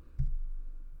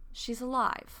 She's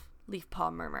alive,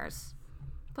 Leafpaw murmurs.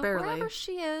 But barely. Wherever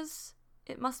she is,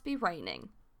 it must be raining.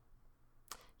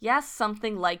 Yes,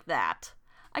 something like that.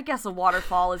 I guess a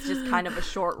waterfall is just kind of a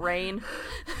short rain.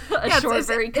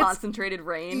 Very concentrated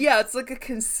rain. Yeah, it's like a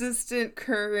consistent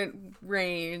current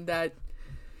rain that...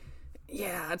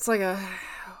 Yeah, it's like a...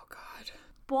 Oh, God.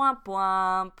 Bwomp,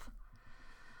 bwomp.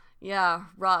 Yeah,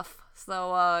 rough. So,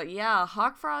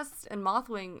 Hawkfrost and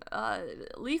Mothwing,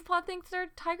 Leafpaw thinks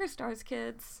they're Tigerstar's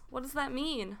kids. What does that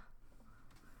mean?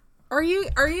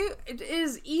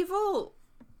 Is evil,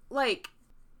 like,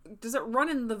 does it run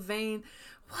in the vein?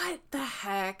 What the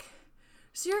heck?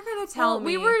 So you're gonna tell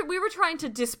me... we were trying to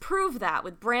disprove that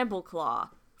with Brambleclaw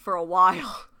for a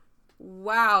while.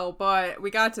 Wow, but we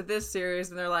got to this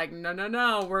series and they're like,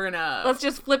 no, we're gonna... Let's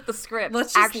just flip the script,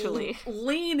 Let's just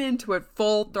lean into it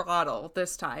full throttle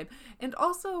this time. And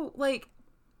also, like,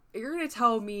 you're gonna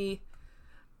tell me,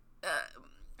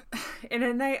 in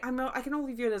a night, I can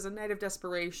only view it as a night of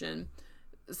desperation.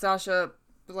 Sasha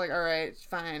was like, alright,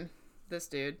 fine, this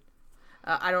dude.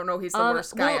 I don't know, he's the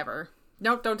worst guy ever.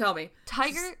 Nope, don't tell me.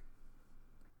 Tigerstar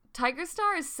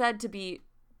is said to be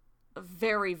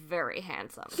very, very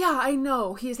handsome. Yeah, I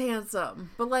know, he's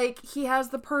handsome. But, like, he has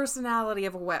the personality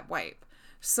of a wet wipe.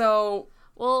 So...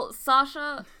 Well,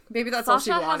 Sasha... Maybe that's all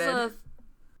she wanted.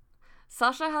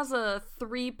 Sasha has a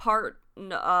 3-part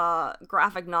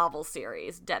graphic novel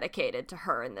series dedicated to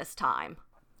her in this time.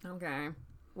 Okay.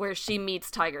 Where she meets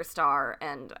Tigerstar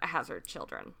and has her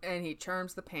children. And he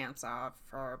charms the pants off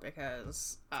her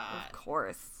because... of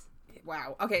course.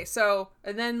 Wow. Okay, so...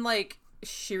 And then, like...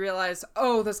 She realized,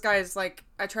 oh, this guy's like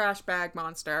a trash bag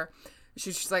monster.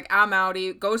 She's like, I'm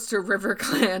outie. Goes to River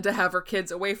Clan to have her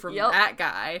kids away from that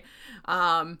guy.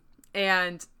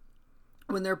 And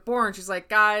when they're born, she's like,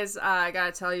 guys, I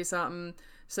gotta tell you something.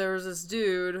 So there was this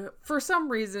dude, for some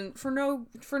reason, for no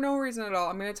reason at all.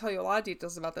 I'm gonna tell you a lot of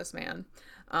details about this man,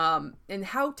 and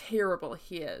how terrible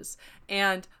he is.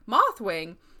 And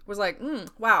Mothwing was like,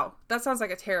 wow, that sounds like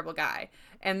a terrible guy.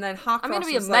 And then Hawkfrost I'm going to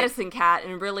be a medicine cat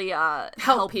and really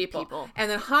help people.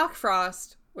 And then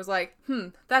Hawkfrost was like,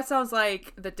 that sounds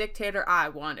like the dictator I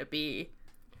want to be.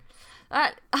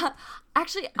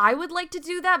 Actually, I would like to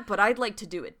do that, but I'd like to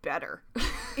do it better.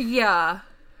 Yeah.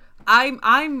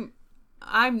 I'm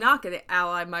not going to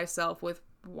ally myself with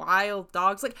wild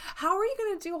dogs. Like, how are you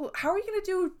going to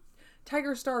do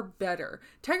Tigerstar better?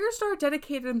 Tigerstar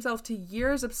dedicated himself to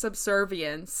years of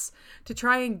subservience to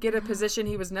try and get a position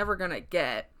he was never gonna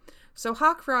get. So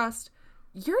Hawkfrost,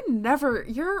 you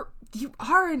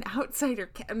are an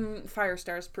outsider.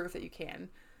 Firestar's proof that you can,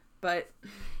 but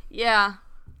yeah.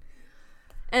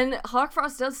 And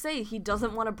Hawkfrost does say he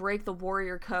doesn't want to break the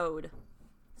warrior code.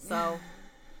 So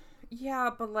yeah,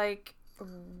 but like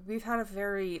we've had a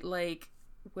very like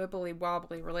wibbly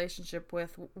wobbly relationship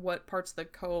with what parts of the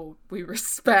code we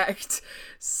respect.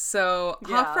 So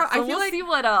Hawk Frost, so I feel we'll see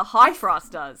what Hawk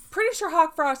Frost does. Pretty sure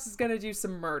Hawk Frost is gonna do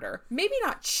some murder. Maybe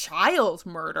not child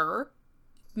murder.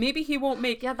 Maybe he won't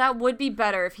make... Yeah, that would be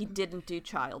better if he didn't do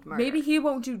child murder. Maybe he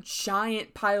won't do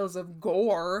giant piles of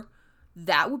gore.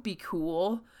 That would be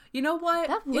cool. You know what?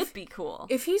 That would be cool.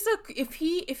 If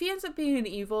he ends up being an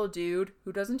evil dude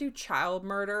who doesn't do child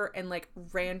murder and like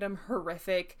random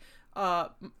horrific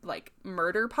like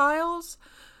murder piles,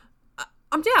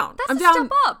 I'm down. That's a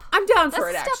step up. I'm down for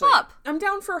it actually. Up. I'm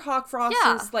down for Hawk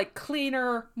Frost's like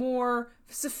cleaner, more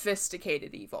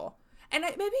sophisticated evil. And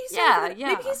maybe he's not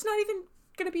even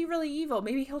gonna be really evil.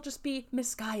 Maybe he'll just be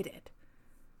misguided.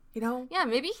 You know? Yeah,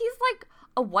 maybe he's like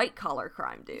a white collar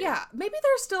crime dude. Yeah, maybe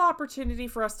there's still opportunity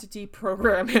for us to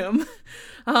deprogram him.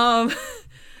 Like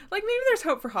maybe there's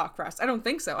hope for Hawk Frost. I don't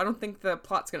think so. I don't think the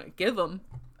plot's gonna give him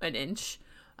an inch.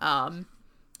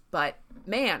 But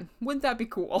man, wouldn't that be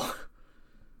cool?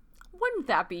 Wouldn't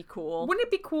that be cool? Wouldn't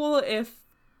it be cool if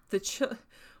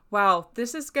wow,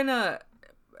 this is gonna,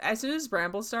 as soon as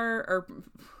Brambleclaw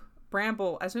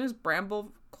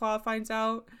finds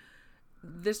out,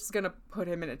 this is gonna put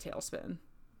him in a tailspin.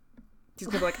 He's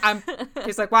gonna be like,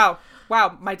 he's like, wow,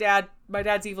 my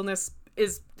dad's evilness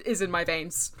is in my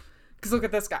veins. Cause look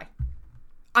at this guy.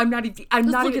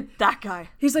 Look at that guy.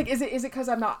 He's like, is it cause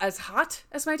I'm not as hot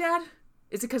as my dad?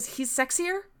 Is it cause he's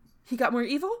sexier? He got more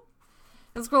evil?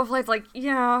 And Squirrelflight's like,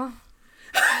 yeah.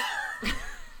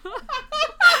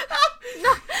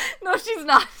 No, she's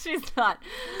not. She's not.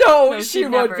 No, she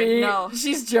would be. No.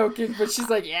 She's joking, but she's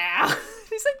like, yeah.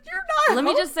 He's like, you're not. Let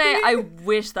me just say, I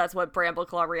wish that's what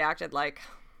Brambleclaw reacted like.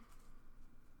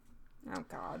 Oh,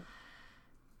 God.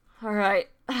 All right.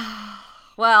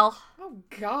 Well. Oh,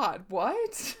 God.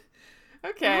 What?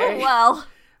 Okay. Well.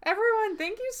 Everyone,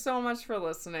 thank you so much for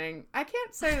listening. I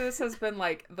can't say this has been,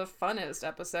 like, the funnest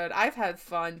episode. I've had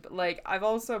fun, but, like, I've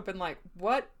also been like,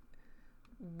 what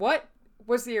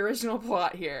was the original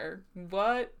plot here?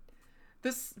 What?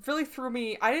 This really threw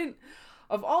me.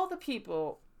 Of all the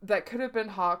people that could have been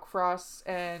Hawk Frost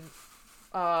and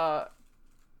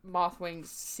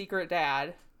Mothwing's secret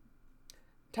dad,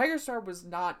 Tigerstar was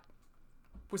not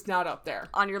up there.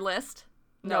 On your list?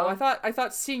 No, I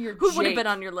thought Senior Who Jake would have been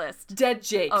on your list? Dead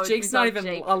Jake. Oh, Jake's not even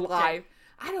alive. Jake.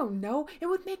 I don't know. It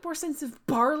would make more sense if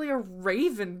Barley or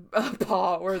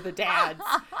Ravenpaw were the dads.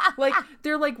 Like,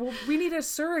 they're like, well, we need a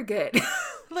surrogate.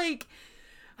 Like,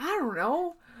 I don't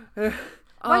know.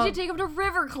 Why'd you take him to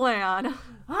RiverClan?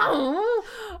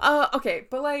 Okay,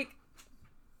 but like,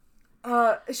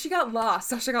 she got lost.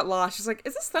 Sasha got lost. She's like,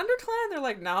 is this ThunderClan? They're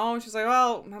like, no. She's like,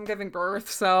 well, I'm giving birth,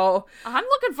 so. I'm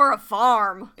looking for a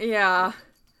farm. Yeah.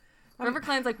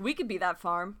 RiverClan's like, we could be that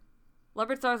farm.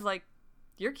 Leopardstar's like,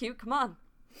 you're cute, come on.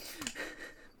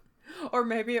 Or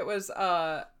maybe it was,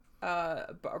 Raven,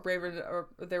 or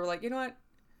they were like, you know what?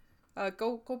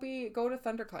 Go to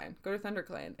ThunderClan. Go to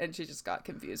ThunderClan. And she just got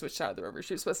confused which side of the river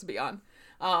she was supposed to be on.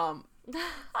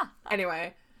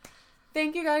 Anyway,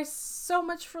 thank you guys so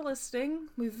much for listening.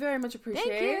 We very much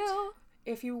appreciate it.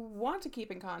 If you want to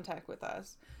keep in contact with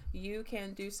us, you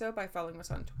can do so by following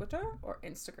us on Twitter or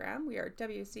Instagram. We are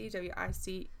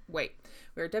WCWIT. We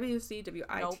are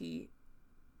WCWIT. Nope.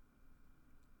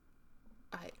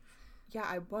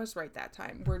 I was right that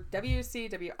time. We're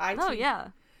WCWIT. Oh, yeah.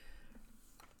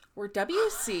 We're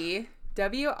WCWIT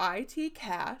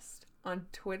Cast on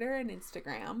Twitter and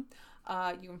Instagram.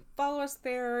 You can follow us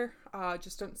there.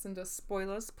 Just don't send us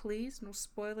spoilers, please. No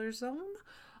spoiler zone.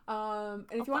 And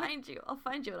if I'll find you and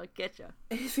I'll get you.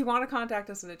 If you want to contact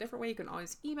us in a different way, you can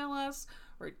always email us.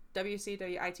 We're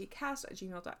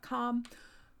wcwitcast@gmail.com.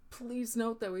 Please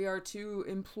note that we are two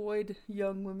employed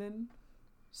young women.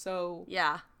 So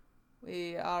yeah,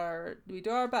 we do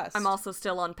our best. I'm also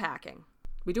still unpacking.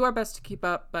 We do our best to keep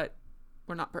up, but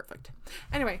we're not perfect.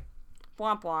 Anyway,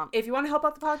 womp womp. If you want to help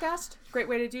out the podcast, a great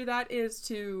way to do that is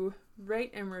to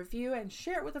rate and review and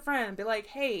share it with a friend. Be like,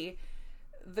 hey,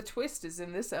 the twist is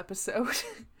in this episode.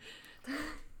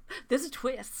 There's a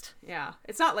twist. Yeah,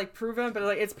 it's not like proven, but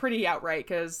like it's pretty outright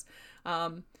because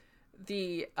the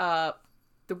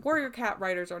Warrior Cat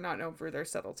writers are not known for their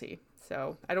subtlety.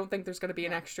 So I don't think there's going to be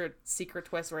an extra secret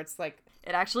twist where it's like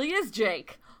it actually is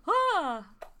Jake. Ah.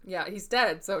 Yeah, he's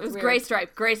dead. So it was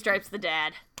Graystripe. Graystripe's the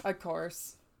dad. Of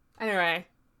course. Anyway.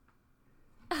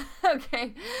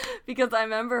 Okay, because I'm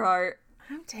Emberheart.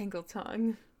 I'm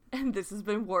Tangletongue. And this has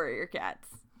been Warrior Cats.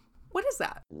 What is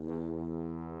that?